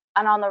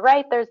 And on the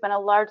right, there's been a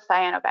large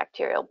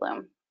cyanobacterial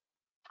bloom.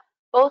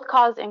 Both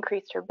cause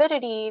increased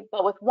turbidity,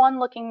 but with one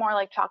looking more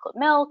like chocolate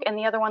milk and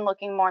the other one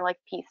looking more like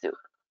pea soup.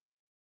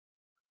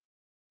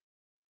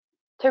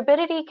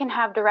 Turbidity can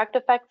have direct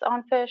effects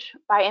on fish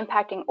by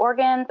impacting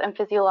organs and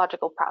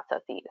physiological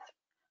processes.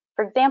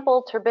 For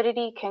example,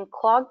 turbidity can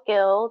clog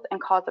gills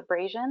and cause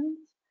abrasions,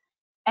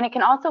 and it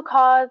can also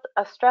cause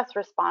a stress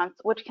response,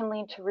 which can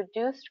lead to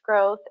reduced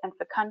growth and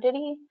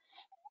fecundity,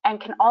 and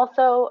can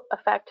also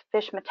affect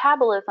fish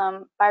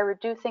metabolism by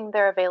reducing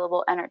their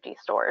available energy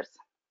stores.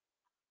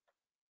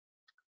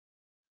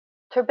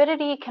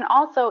 Turbidity can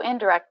also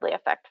indirectly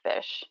affect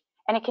fish,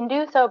 and it can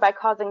do so by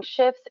causing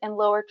shifts in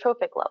lower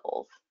trophic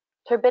levels.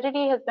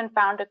 Turbidity has been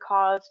found to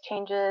cause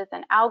changes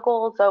in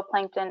algal,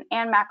 zooplankton,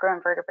 and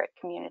macroinvertebrate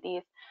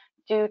communities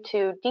due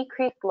to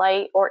decreased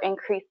light or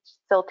increased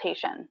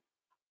siltation.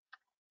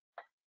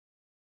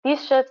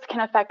 These shifts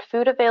can affect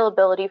food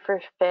availability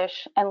for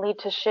fish and lead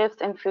to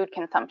shifts in food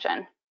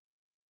consumption.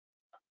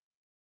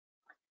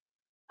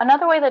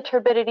 Another way that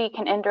turbidity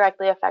can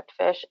indirectly affect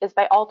fish is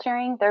by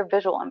altering their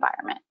visual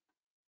environment.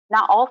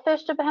 Not all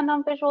fish depend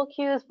on visual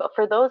cues, but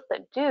for those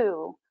that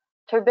do,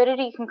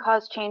 turbidity can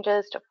cause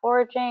changes to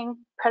foraging,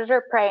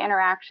 predator-prey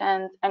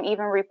interactions, and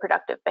even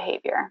reproductive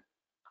behavior.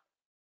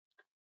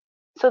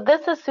 So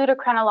this is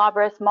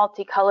Pseudochronolabris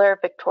multicolor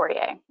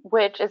victoriae,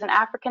 which is an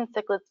African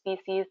cichlid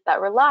species that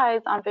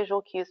relies on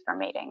visual cues for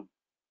mating.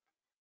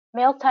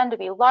 Males tend to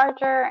be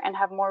larger and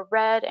have more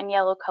red and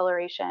yellow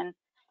coloration,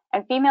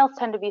 and females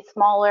tend to be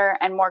smaller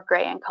and more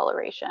gray in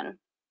coloration.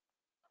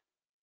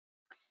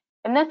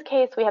 In this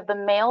case, we have the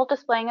male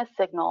displaying a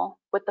signal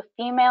with the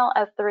female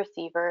as the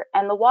receiver,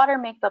 and the water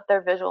makes up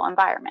their visual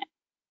environment.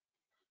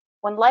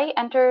 When light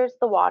enters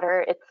the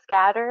water, it's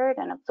scattered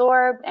and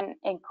absorbed, and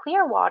in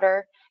clear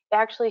water, it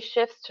actually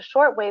shifts to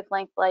short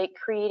wavelength light,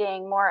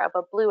 creating more of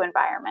a blue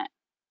environment.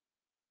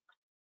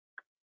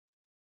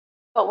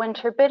 But when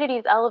turbidity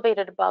is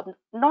elevated above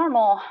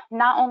normal,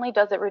 not only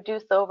does it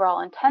reduce the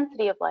overall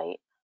intensity of light,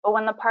 but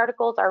when the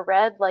particles are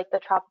red, like the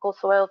tropical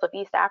soils of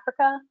East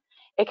Africa,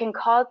 it can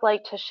cause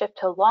light to shift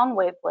to long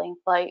wavelength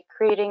light,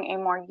 creating a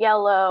more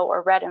yellow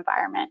or red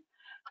environment,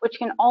 which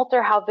can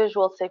alter how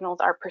visual signals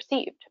are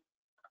perceived.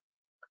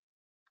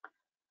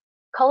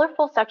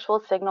 Colorful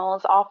sexual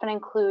signals often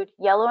include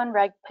yellow and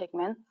red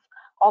pigments,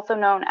 also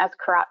known as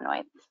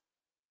carotenoids.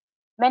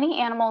 Many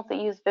animals that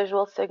use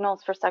visual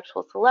signals for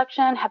sexual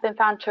selection have been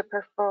found to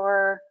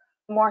prefer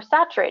more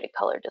saturated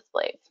color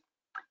displays.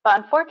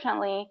 But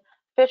unfortunately,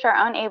 fish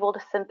are unable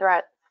to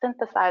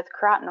synthesize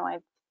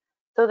carotenoids,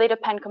 so they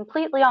depend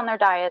completely on their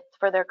diets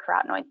for their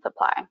carotenoid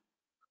supply.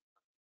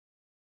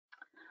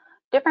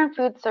 Different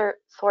food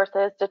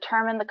sources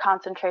determine the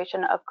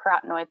concentration of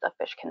carotenoids a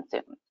fish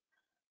consumes.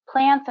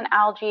 Plants and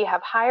algae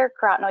have higher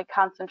carotenoid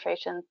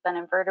concentrations than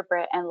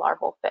invertebrate and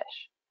larval fish.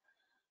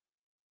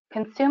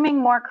 Consuming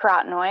more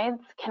carotenoids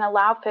can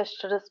allow fish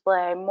to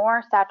display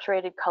more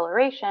saturated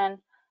coloration,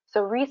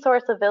 so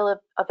resource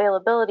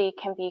availability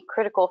can be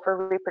critical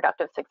for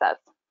reproductive success.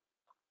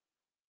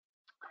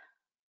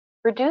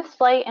 Reduced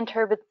light in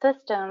turbid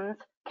systems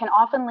can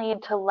often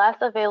lead to less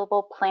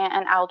available plant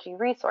and algae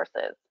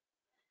resources.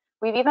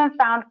 We've even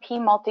found P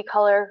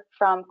multicolor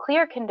from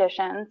clear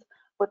conditions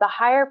with a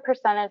higher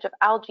percentage of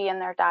algae in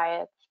their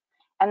diets,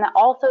 and that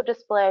also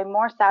display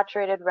more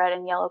saturated red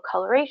and yellow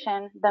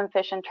coloration than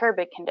fish in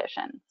turbid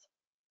conditions.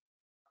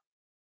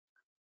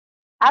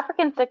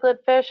 African cichlid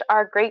fish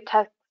are a great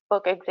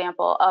textbook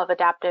example of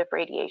adaptive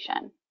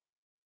radiation.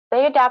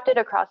 They adapted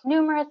across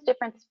numerous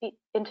different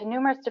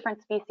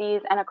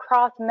species and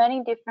across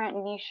many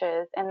different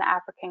niches in the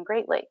African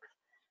Great Lakes.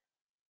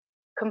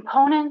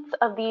 Components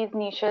of these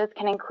niches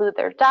can include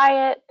their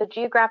diet, the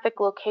geographic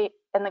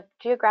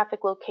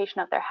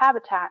location of their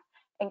habitat,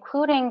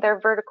 including their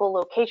vertical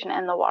location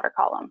in the water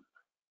column.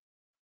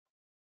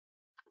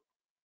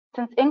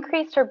 Since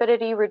increased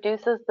turbidity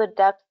reduces the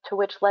depth to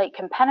which light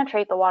can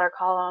penetrate the water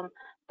column,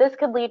 this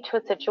could lead to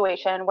a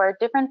situation where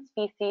different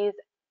species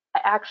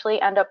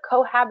actually end up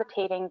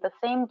cohabitating the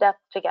same depth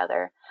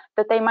together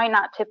that they might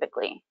not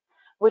typically,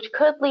 which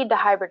could lead to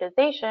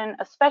hybridization,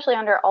 especially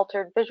under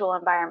altered visual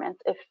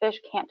environments if fish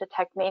can't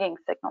detect mating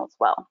signals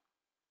well.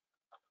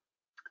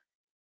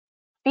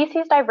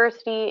 Species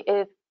diversity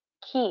is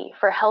key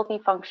for healthy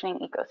functioning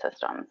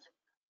ecosystems.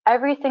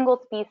 Every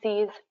single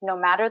species, no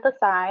matter the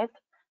size,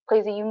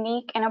 plays a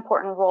unique and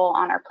important role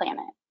on our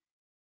planet.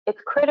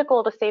 It's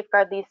critical to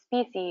safeguard these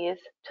species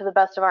to the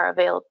best of our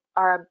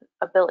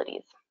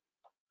abilities.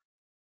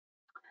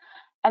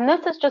 And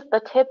this is just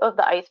the tip of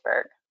the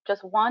iceberg,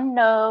 just one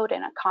node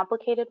in a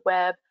complicated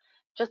web,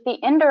 just the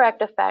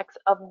indirect effects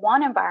of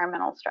one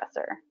environmental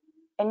stressor.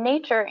 In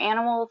nature,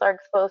 animals are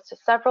exposed to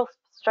several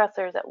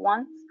stressors at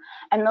once,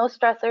 and those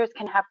stressors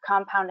can have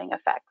compounding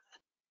effects.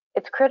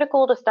 It's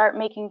critical to start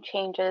making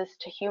changes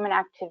to human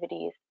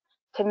activities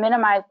to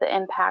minimize the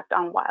impact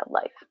on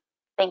wildlife.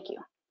 Thank you.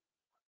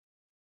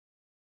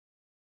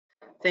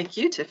 Thank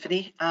you,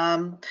 Tiffany.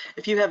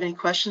 If you have any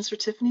questions for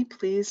Tiffany,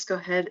 please go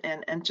ahead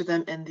and enter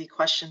them in the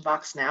question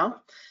box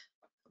now.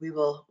 We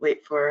will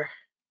wait for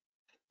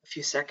a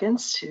few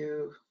seconds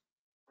to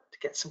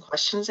get some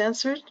questions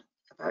answered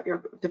about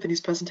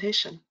Tiffany's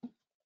presentation.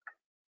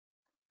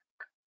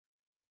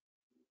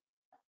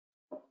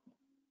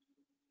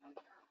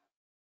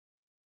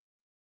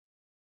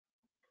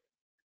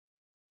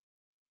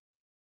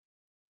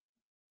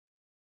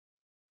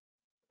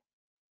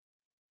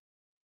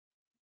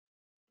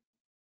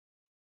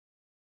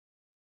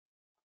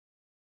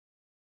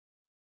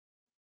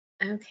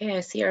 Okay, I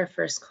see our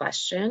first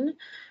question.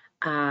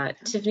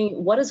 Tiffany,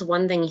 what is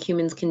one thing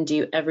humans can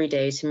do every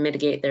day to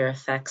mitigate their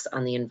effects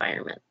on the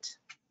environment?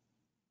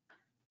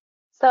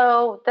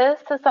 So this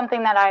is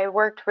something that I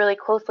worked really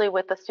closely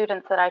with the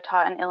students that I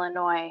taught in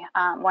Illinois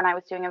when I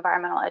was doing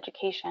environmental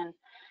education.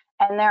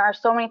 And there are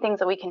so many things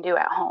that we can do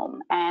at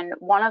home. And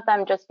one of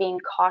them just being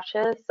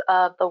cautious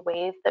of the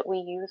ways that we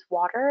use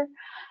water.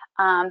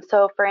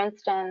 So for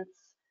instance,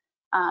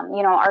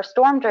 you know, our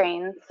storm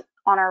drains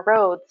on our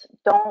roads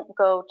don't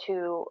go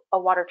to a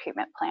water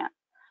treatment plant.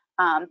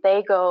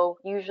 They go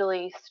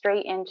usually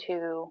straight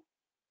into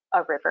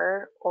a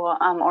river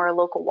or a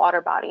local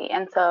water body.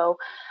 And so,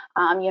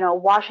 you know,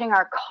 washing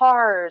our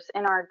cars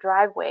in our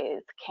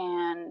driveways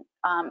can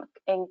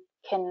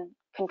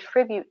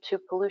contribute to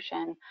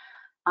pollution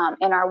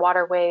in our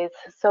waterways.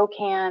 So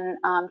can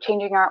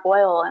changing our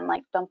oil and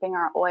like dumping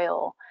our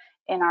oil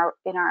in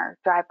our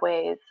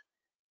driveways.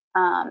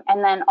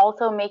 And then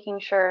also making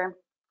sure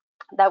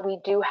that we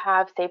do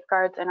have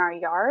safeguards in our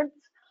yards.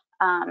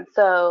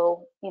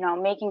 So, you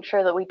know, making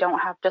sure that we don't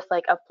have just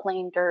like a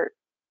plain dirt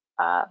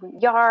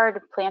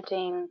yard,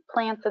 planting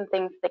plants and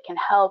things that can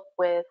help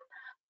with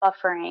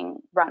buffering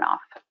runoff.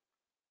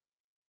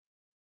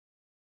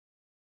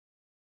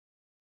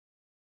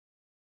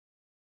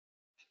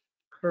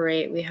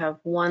 Great. We have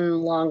one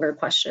longer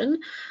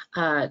question.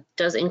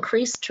 Does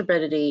increased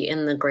turbidity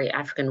in the Great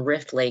African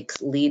Rift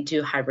Lakes lead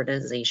to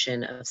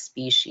hybridization of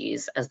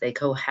species as they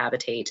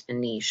cohabitate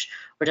and niche?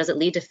 Or does it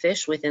lead to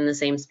fish within the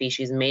same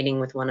species mating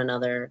with one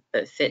another,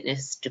 but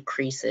fitness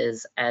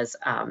decreases as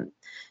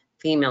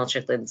female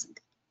cichlids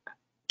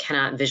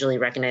cannot visually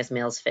recognize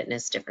males'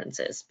 fitness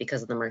differences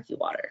because of the murky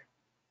water?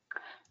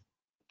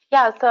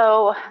 Yeah,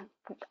 so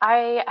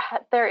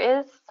there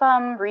is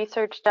some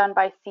research done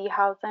by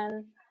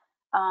Seehausen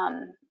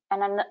and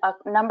a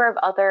number of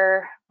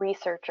other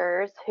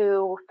researchers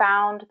who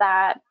found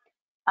that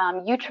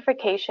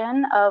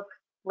eutrophication of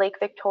Lake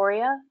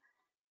Victoria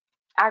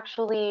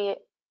actually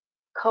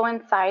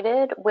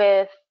coincided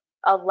with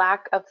a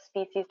lack of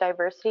species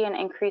diversity and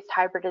increased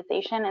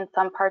hybridization in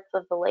some parts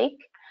of the lake.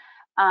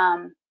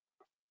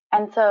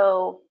 And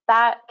so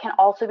that can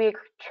also be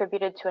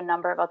attributed to a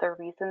number of other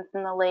reasons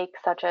in the lake,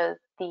 such as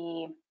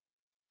the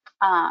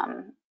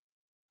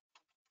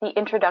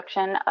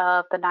introduction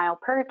of the Nile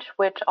perch,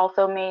 which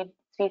also made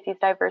species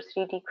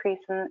diversity decrease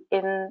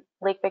in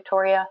Lake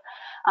Victoria.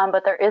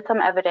 But there is some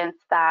evidence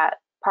that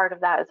part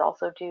of that is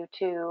also due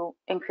to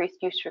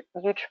increased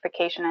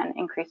eutrophication and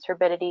increased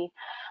turbidity.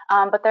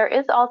 But there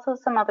is also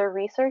some other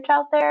research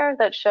out there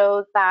that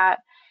shows that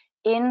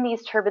in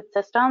these turbid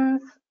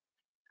systems,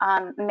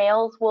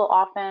 males will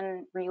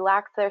often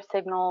relax their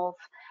signals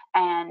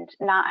and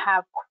not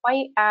have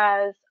quite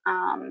as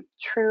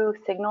true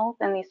signals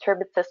in these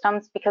turbid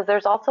systems, because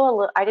there's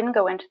also I didn't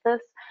go into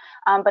this,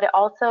 but it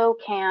also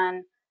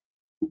can,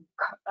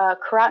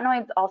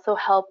 carotenoids also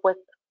help with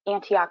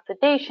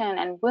antioxidation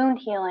and wound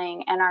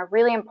healing and are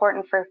really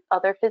important for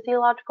other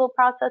physiological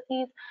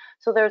processes.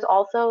 So there's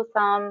also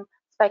some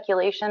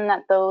speculation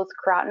that those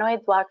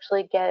carotenoids will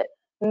actually get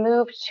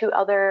moved to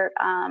other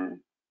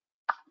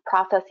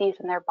processes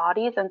in their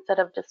bodies instead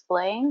of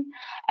displaying.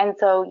 And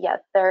so yes,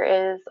 there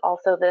is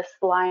also this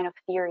line of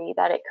theory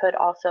that it could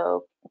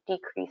also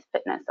decrease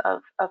fitness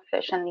of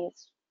fish in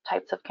these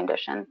types of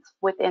conditions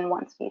within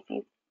one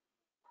species.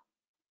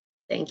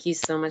 Thank you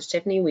so much,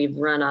 Tiffany. We've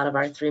run out of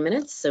our 3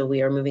 minutes, so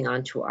we are moving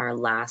on to our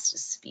last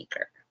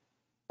speaker.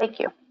 Thank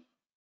you.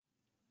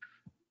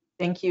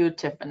 Thank you,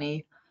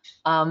 Tiffany.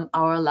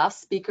 Our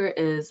last speaker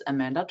is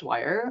Amanda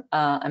Dwyer.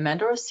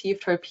 Amanda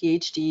received her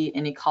PhD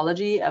in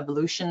ecology,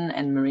 evolution,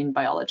 and marine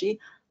biology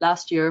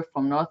last year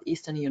from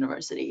Northeastern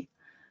University.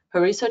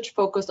 Her research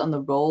focused on the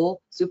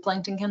role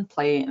zooplankton can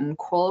play in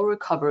coral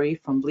recovery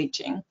from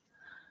bleaching.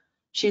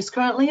 She is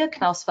currently a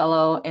Knauss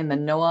Fellow in the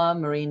NOAA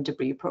Marine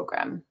Debris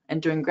Program,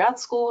 and during grad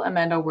school,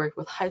 Amanda worked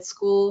with high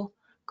school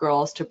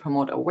girls to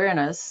promote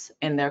awareness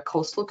in their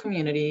coastal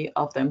community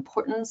of the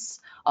importance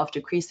of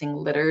decreasing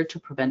litter to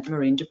prevent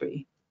marine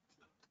debris.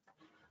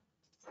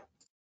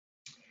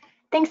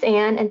 Thanks,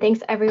 Anne, and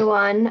thanks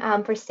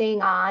everyone for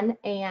staying on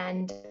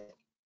and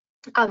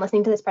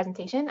listening to this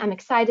presentation. I'm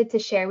excited to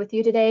share with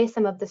you today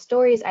some of the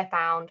stories I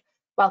found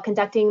while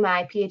conducting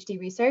my PhD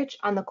research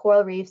on the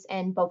coral reefs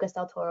in Bocas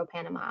del Toro,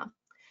 Panama.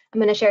 I'm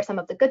going to share some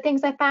of the good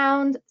things I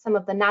found, some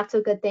of the not so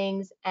good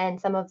things,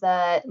 and some of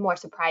the more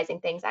surprising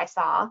things I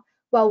saw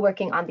while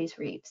working on these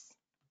reefs.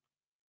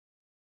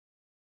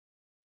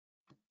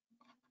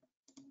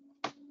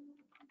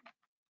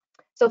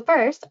 So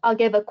first, I'll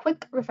give a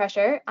quick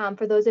refresher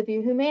for those of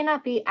you who may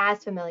not be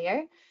as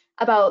familiar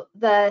about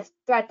the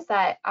threats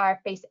that our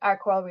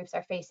coral reefs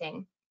are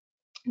facing.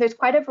 There's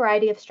quite a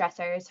variety of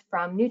stressors,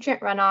 from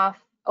nutrient runoff,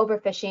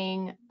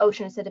 overfishing,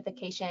 ocean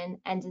acidification,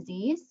 and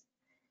disease.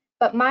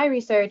 But my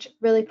research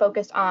really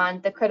focused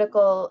on the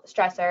critical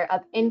stressor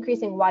of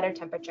increasing water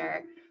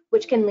temperature,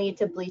 which can lead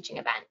to bleaching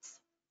events.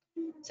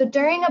 So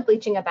during a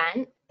bleaching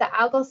event, the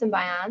algal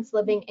symbionts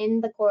living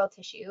in the coral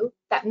tissue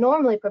that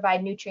normally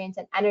provide nutrients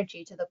and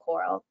energy to the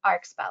coral are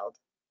expelled.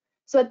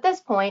 So at this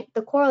point,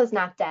 the coral is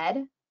not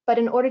dead, but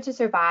in order to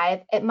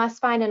survive, it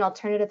must find an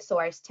alternative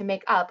source to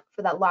make up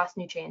for that lost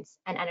nutrients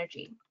and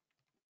energy.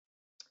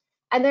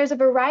 And there's a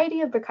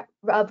variety of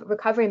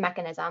recovery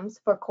mechanisms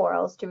for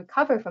corals to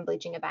recover from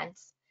bleaching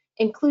events,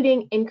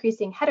 including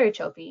increasing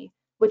heterotrophy,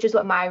 which is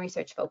what my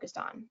research focused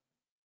on.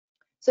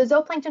 So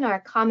zooplankton are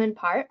a common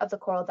part of the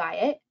coral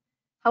diet.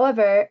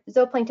 However,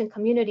 zooplankton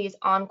communities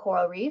on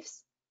coral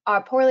reefs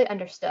are poorly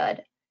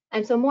understood,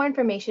 and so more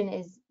information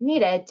is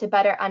needed to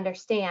better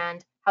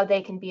understand how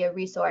they can be a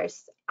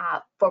resource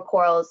for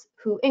corals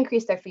who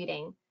increase their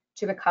feeding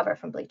to recover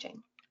from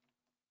bleaching.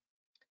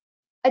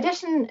 In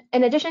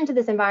addition to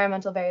this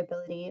environmental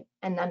variability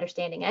and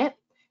understanding it,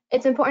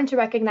 it's important to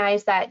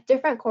recognize that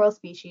different coral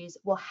species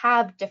will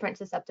have different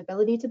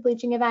susceptibility to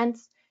bleaching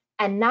events,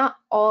 and not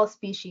all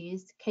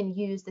species can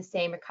use the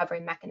same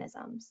recovery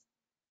mechanisms.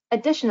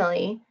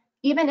 Additionally,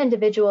 even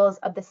individuals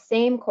of the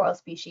same coral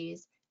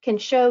species can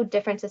show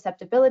different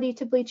susceptibility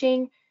to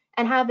bleaching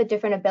and have a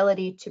different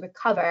ability to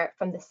recover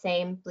from the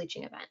same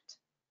bleaching event.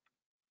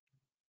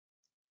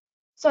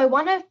 So I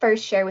want to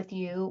first share with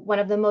you one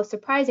of the most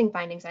surprising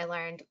findings I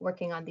learned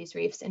working on these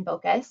reefs in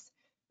Bocas,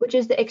 which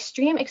is the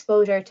extreme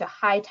exposure to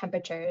high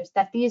temperatures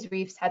that these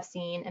reefs have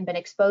seen and been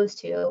exposed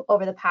to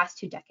over the past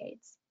 2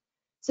 decades.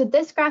 So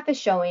this graph is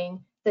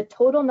showing the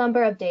total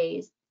number of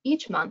days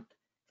each month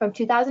from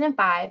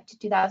 2005 to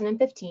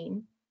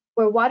 2015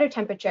 where water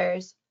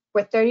temperatures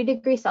were 30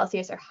 degrees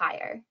Celsius or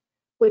higher,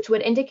 which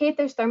would indicate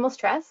there's thermal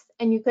stress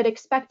and you could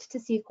expect to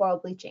see coral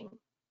bleaching.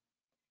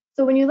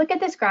 So when you look at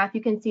this graph,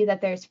 you can see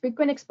that there's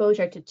frequent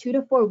exposure to 2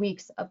 to 4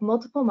 weeks of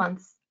multiple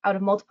months out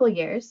of multiple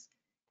years,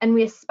 and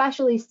we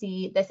especially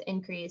see this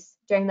increase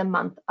during the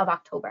month of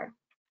October.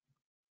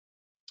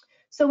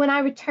 So when I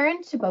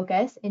returned to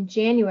Bocas in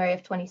January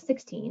of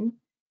 2016,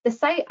 the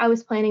site I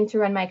was planning to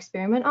run my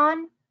experiment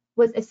on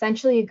was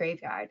essentially a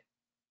graveyard.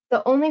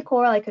 The only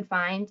coral I could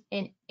find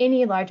in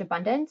any large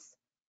abundance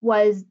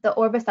was the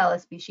Orbicella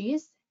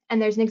species,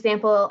 and there's an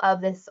example of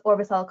this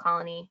Orbicella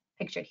colony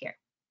pictured here.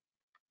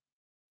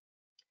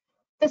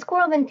 This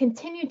coral then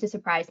continued to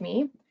surprise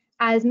me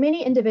as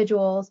many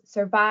individuals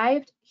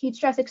survived heat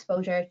stress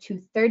exposure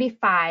to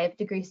 35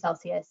 degrees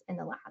Celsius in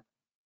the lab,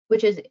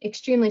 which is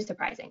extremely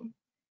surprising.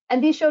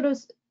 And these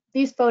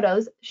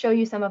photos show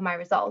you some of my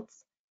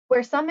results,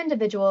 where some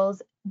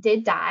individuals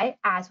did die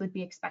as would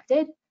be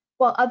expected,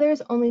 while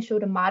others only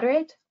showed a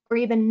moderate or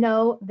even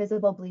no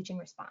visible bleaching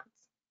response.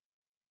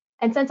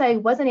 And since I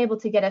wasn't able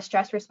to get a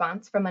stress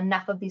response from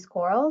enough of these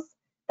corals,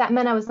 that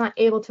meant I was not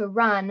able to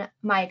run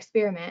my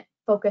experiment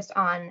focused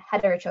on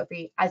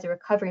heterotrophy as a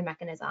recovery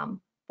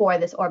mechanism for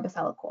this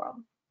Orbicella coral.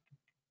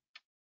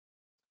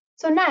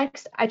 So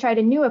next, I tried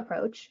a new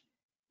approach,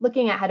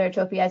 looking at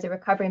heterotrophy as a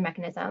recovery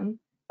mechanism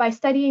by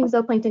studying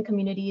zooplankton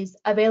communities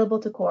available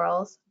to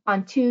corals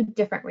on 2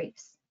 different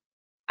reefs.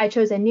 I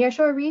chose a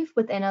nearshore reef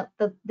within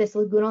this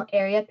lagoonal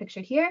area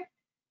pictured here,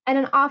 and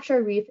an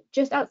offshore reef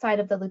just outside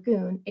of the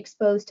lagoon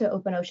exposed to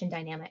open ocean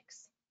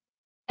dynamics.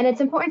 And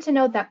it's important to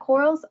note that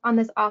corals on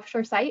this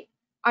offshore site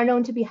are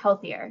known to be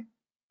healthier,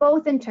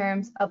 both in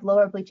terms of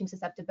lower bleaching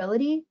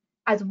susceptibility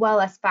as well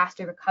as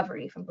faster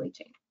recovery from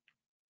bleaching.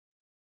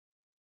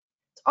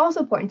 It's also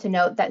important to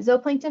note that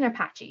zooplankton are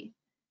patchy,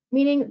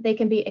 meaning they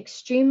can be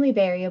extremely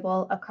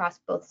variable across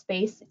both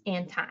space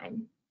and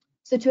time.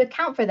 So to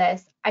account for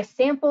this, I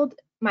sampled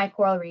my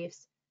coral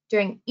reefs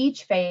during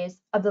each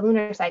phase of the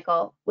lunar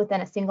cycle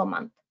within a single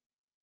month,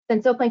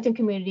 since zooplankton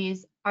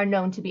communities are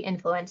known to be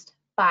influenced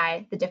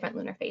by the different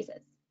lunar phases.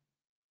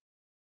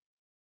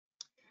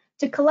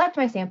 To collect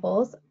my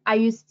samples, I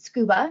used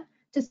scuba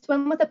to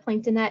swim with a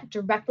plankton net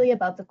directly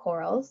above the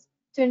corals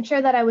to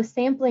ensure that I was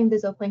sampling the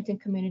zooplankton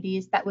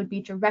communities that would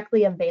be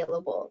directly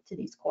available to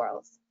these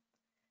corals.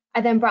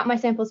 I then brought my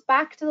samples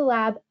back to the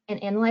lab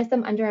and analyzed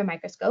them under a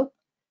microscope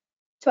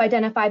to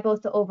identify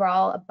both the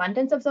overall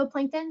abundance of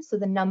zooplankton, so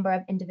the number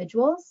of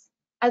individuals,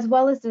 as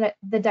well as the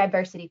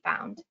diversity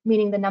found,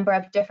 meaning the number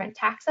of different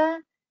taxa,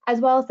 as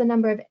well as the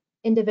number of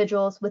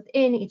individuals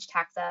within each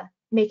taxa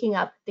making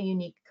up the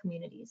unique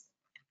communities.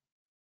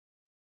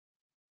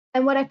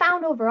 And what I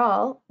found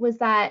overall was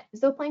that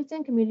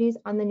zooplankton communities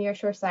on the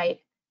nearshore site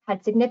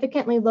had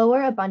significantly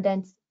lower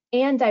abundance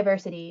and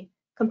diversity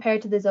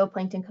compared to the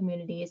zooplankton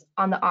communities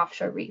on the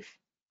offshore reef.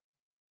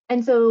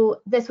 And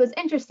so this was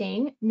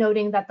interesting,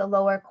 noting that the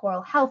lower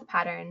coral health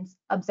patterns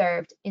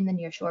observed in the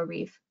nearshore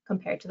reef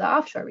compared to the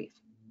offshore reef.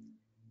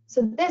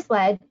 So this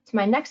led to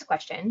my next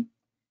question,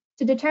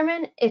 to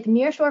determine if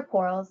nearshore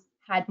corals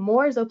had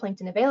more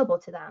zooplankton available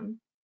to them,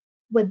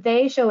 would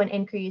they show an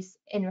increase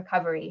in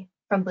recovery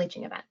from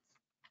bleaching events?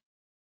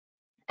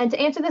 And to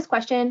answer this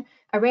question,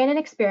 I ran an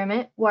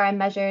experiment where I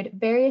measured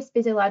various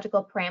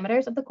physiological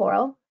parameters of the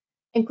coral,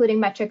 including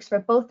metrics for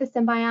both the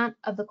symbiont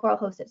of the coral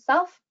host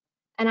itself,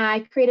 and I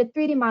created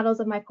 3D models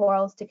of my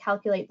corals to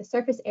calculate the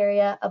surface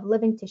area of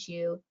living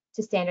tissue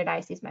to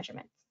standardize these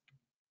measurements.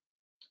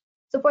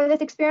 So for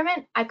this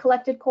experiment, I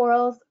collected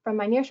corals from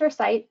my nearshore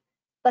site,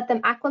 let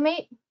them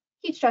acclimate,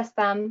 heat stress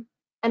them,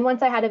 and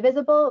once I had a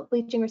visible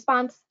bleaching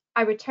response,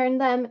 I returned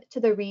them to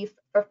the reef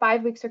for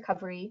 5 weeks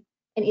recovery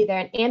in either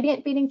an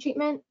ambient feeding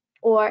treatment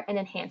or an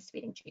enhanced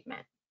feeding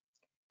treatment.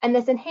 And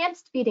this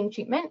enhanced feeding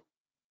treatment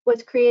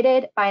was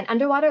created by an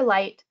underwater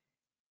light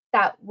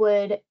that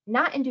would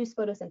not induce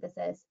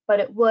photosynthesis, but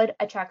it would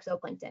attract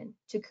zooplankton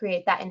to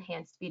create that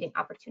enhanced feeding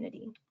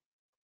opportunity.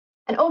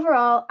 And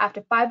overall,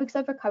 after 5 weeks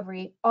of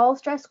recovery, all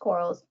stressed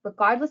corals,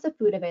 regardless of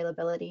food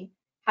availability,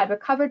 had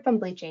recovered from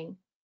bleaching,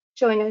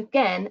 showing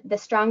again the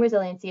strong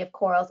resiliency of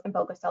corals in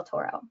Bocas del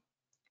Toro.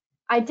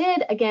 I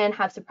did again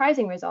have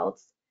surprising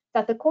results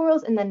that the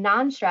corals in the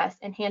non-stress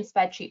enhanced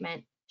fed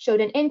treatment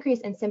showed an increase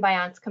in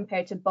symbionts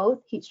compared to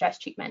both heat stress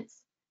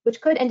treatments,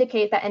 which could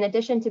indicate that in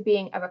addition to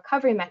being a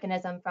recovery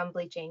mechanism from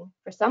bleaching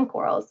for some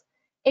corals,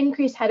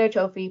 increased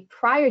heterotrophy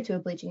prior to a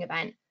bleaching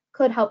event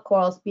could help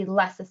corals be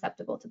less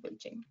susceptible to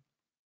bleaching.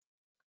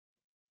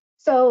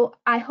 So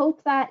I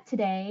hope that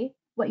today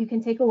what you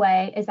can take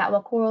away is that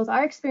while corals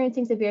are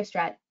experiencing severe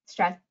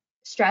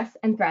stress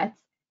and threats,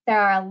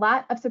 there are a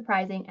lot of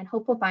surprising and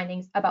hopeful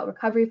findings about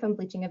recovery from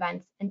bleaching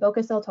events in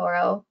Bocas del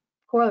Toro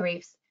coral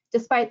reefs,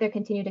 despite their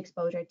continued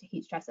exposure to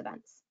heat stress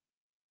events.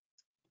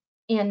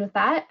 And with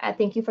that, I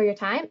thank you for your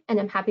time, and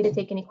I'm happy to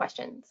take any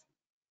questions.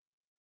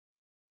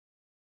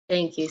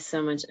 Thank you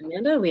so much,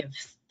 Amanda. We have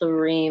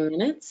 3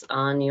 minutes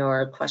on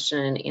your question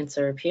and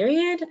answer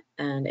period.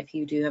 And if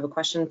you do have a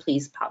question,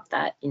 please pop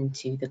that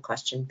into the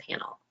question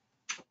panel.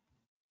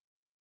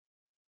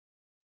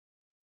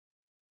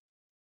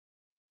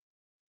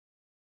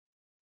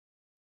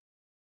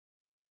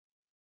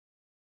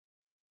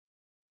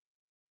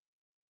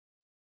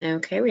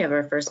 Okay, we have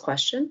our first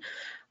question.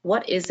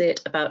 What is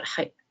it about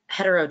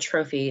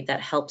heterotrophy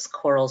that helps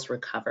corals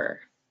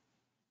recover?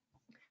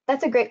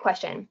 That's a great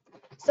question.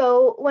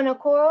 So when a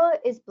coral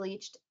is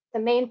bleached, the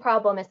main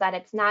problem is that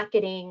it's not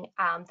getting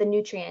the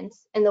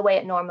nutrients in the way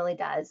it normally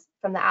does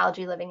from the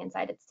algae living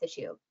inside its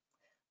tissue.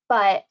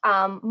 But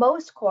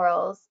most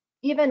corals,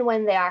 even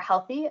when they are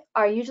healthy,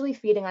 are usually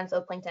feeding on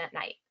zooplankton at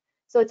night.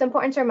 So it's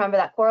important to remember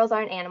that corals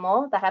are an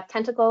animal that have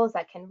tentacles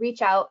that can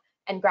reach out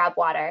and grab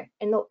water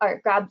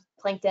or grab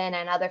plankton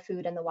and other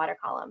food in the water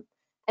column.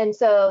 And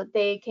so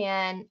they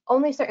can,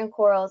 only certain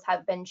corals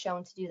have been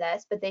shown to do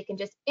this, but they can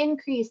just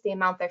increase the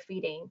amount they're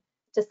feeding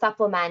to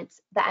supplement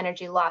the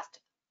energy lost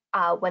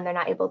when they're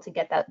not able to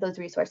get those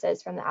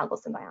resources from the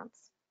algal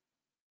symbionts.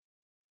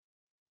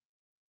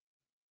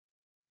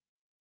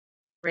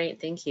 Great,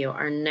 thank you.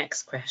 Our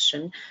next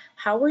question,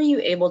 how were you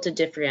able to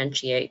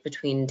differentiate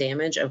between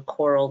damage of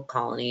coral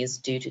colonies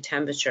due to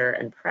temperature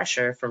and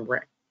pressure from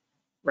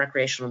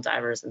recreational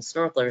divers and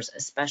snorkelers,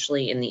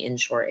 especially in the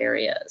inshore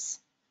areas?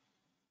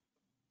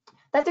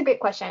 That's a great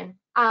question.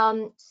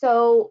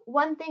 So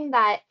one thing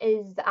that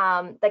is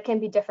that can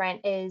be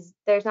different is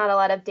there's not a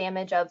lot of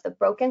damage of the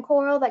broken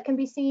coral that can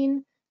be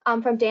seen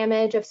from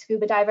damage of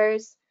scuba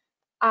divers.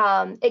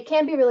 It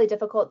can be really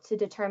difficult to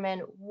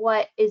determine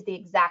what is the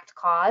exact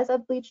cause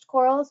of bleached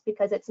corals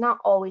because it's not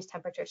always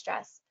temperature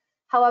stress.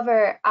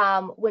 However,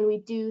 when we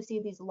do see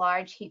these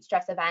large heat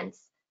stress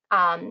events,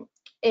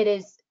 it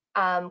is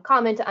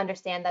common to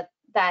understand that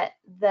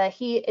the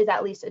heat is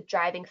at least a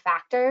driving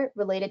factor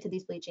related to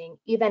these bleaching,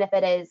 even if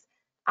it is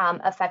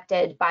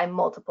affected by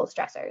multiple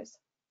stressors.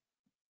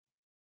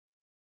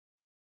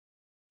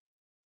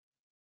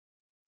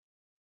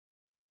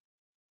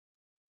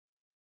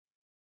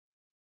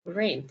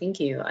 Great,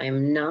 thank you. I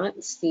am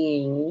not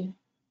seeing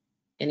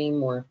any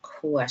more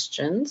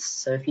questions.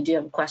 So if you do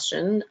have a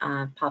question,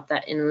 pop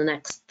that in the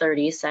next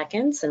 30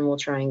 seconds and we'll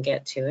try and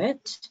get to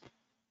it.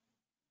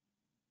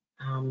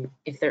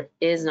 If there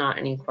is not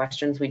any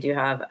questions, we do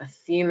have a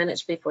few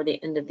minutes before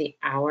the end of the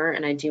hour,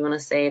 and I do want to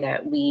say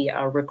that we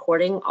are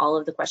recording all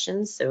of the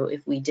questions, so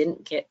if we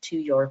didn't get to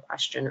your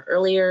question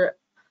earlier,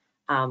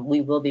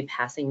 we will be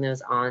passing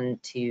those on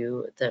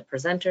to the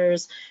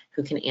presenters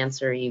who can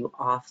answer you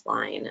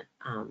offline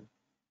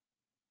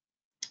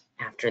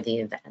after the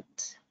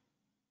event.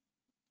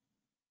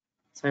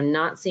 So I'm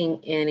not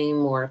seeing any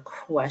more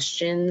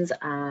questions.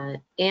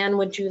 Anne,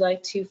 would you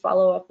like to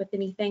follow up with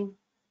anything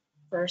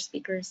for our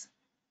speakers?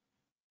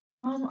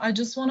 I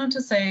just wanted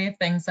to say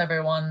thanks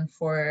everyone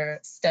for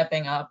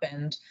stepping up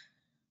and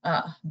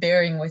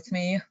bearing with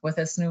me with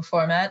this new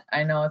format.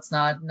 I know it's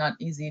not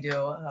easy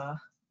to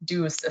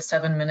do a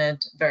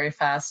 7-minute very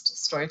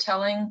fast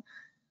storytelling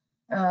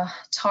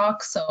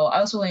talk, so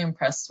I was really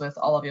impressed with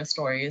all of your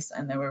stories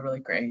and they were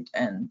really great,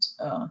 and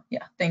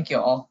yeah, thank you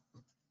all.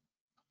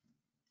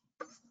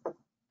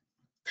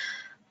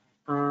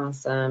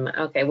 Awesome.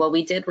 Okay, well,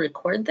 we did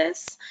record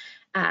this,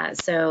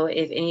 so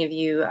if any of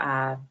you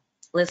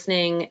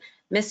listening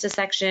missed a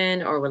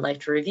section or would like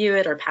to review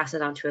it or pass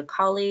it on to a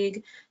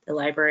colleague, the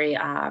library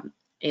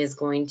is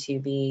going to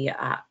be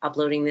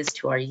uploading this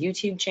to our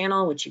YouTube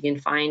channel, which you can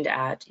find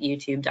at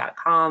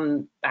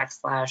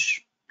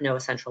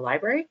youtube.com/NOAA Central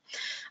Library,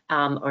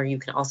 or you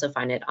can also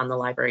find it on the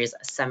library's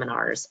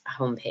seminars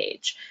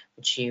homepage,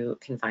 which you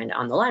can find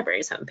on the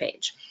library's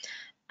homepage.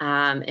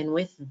 And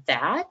with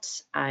that,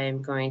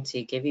 I'm going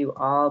to give you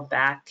all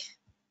back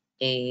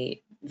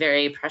a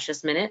very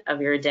precious minute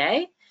of your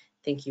day.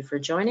 Thank you for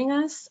joining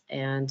us,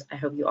 and I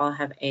hope you all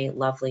have a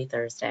lovely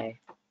Thursday.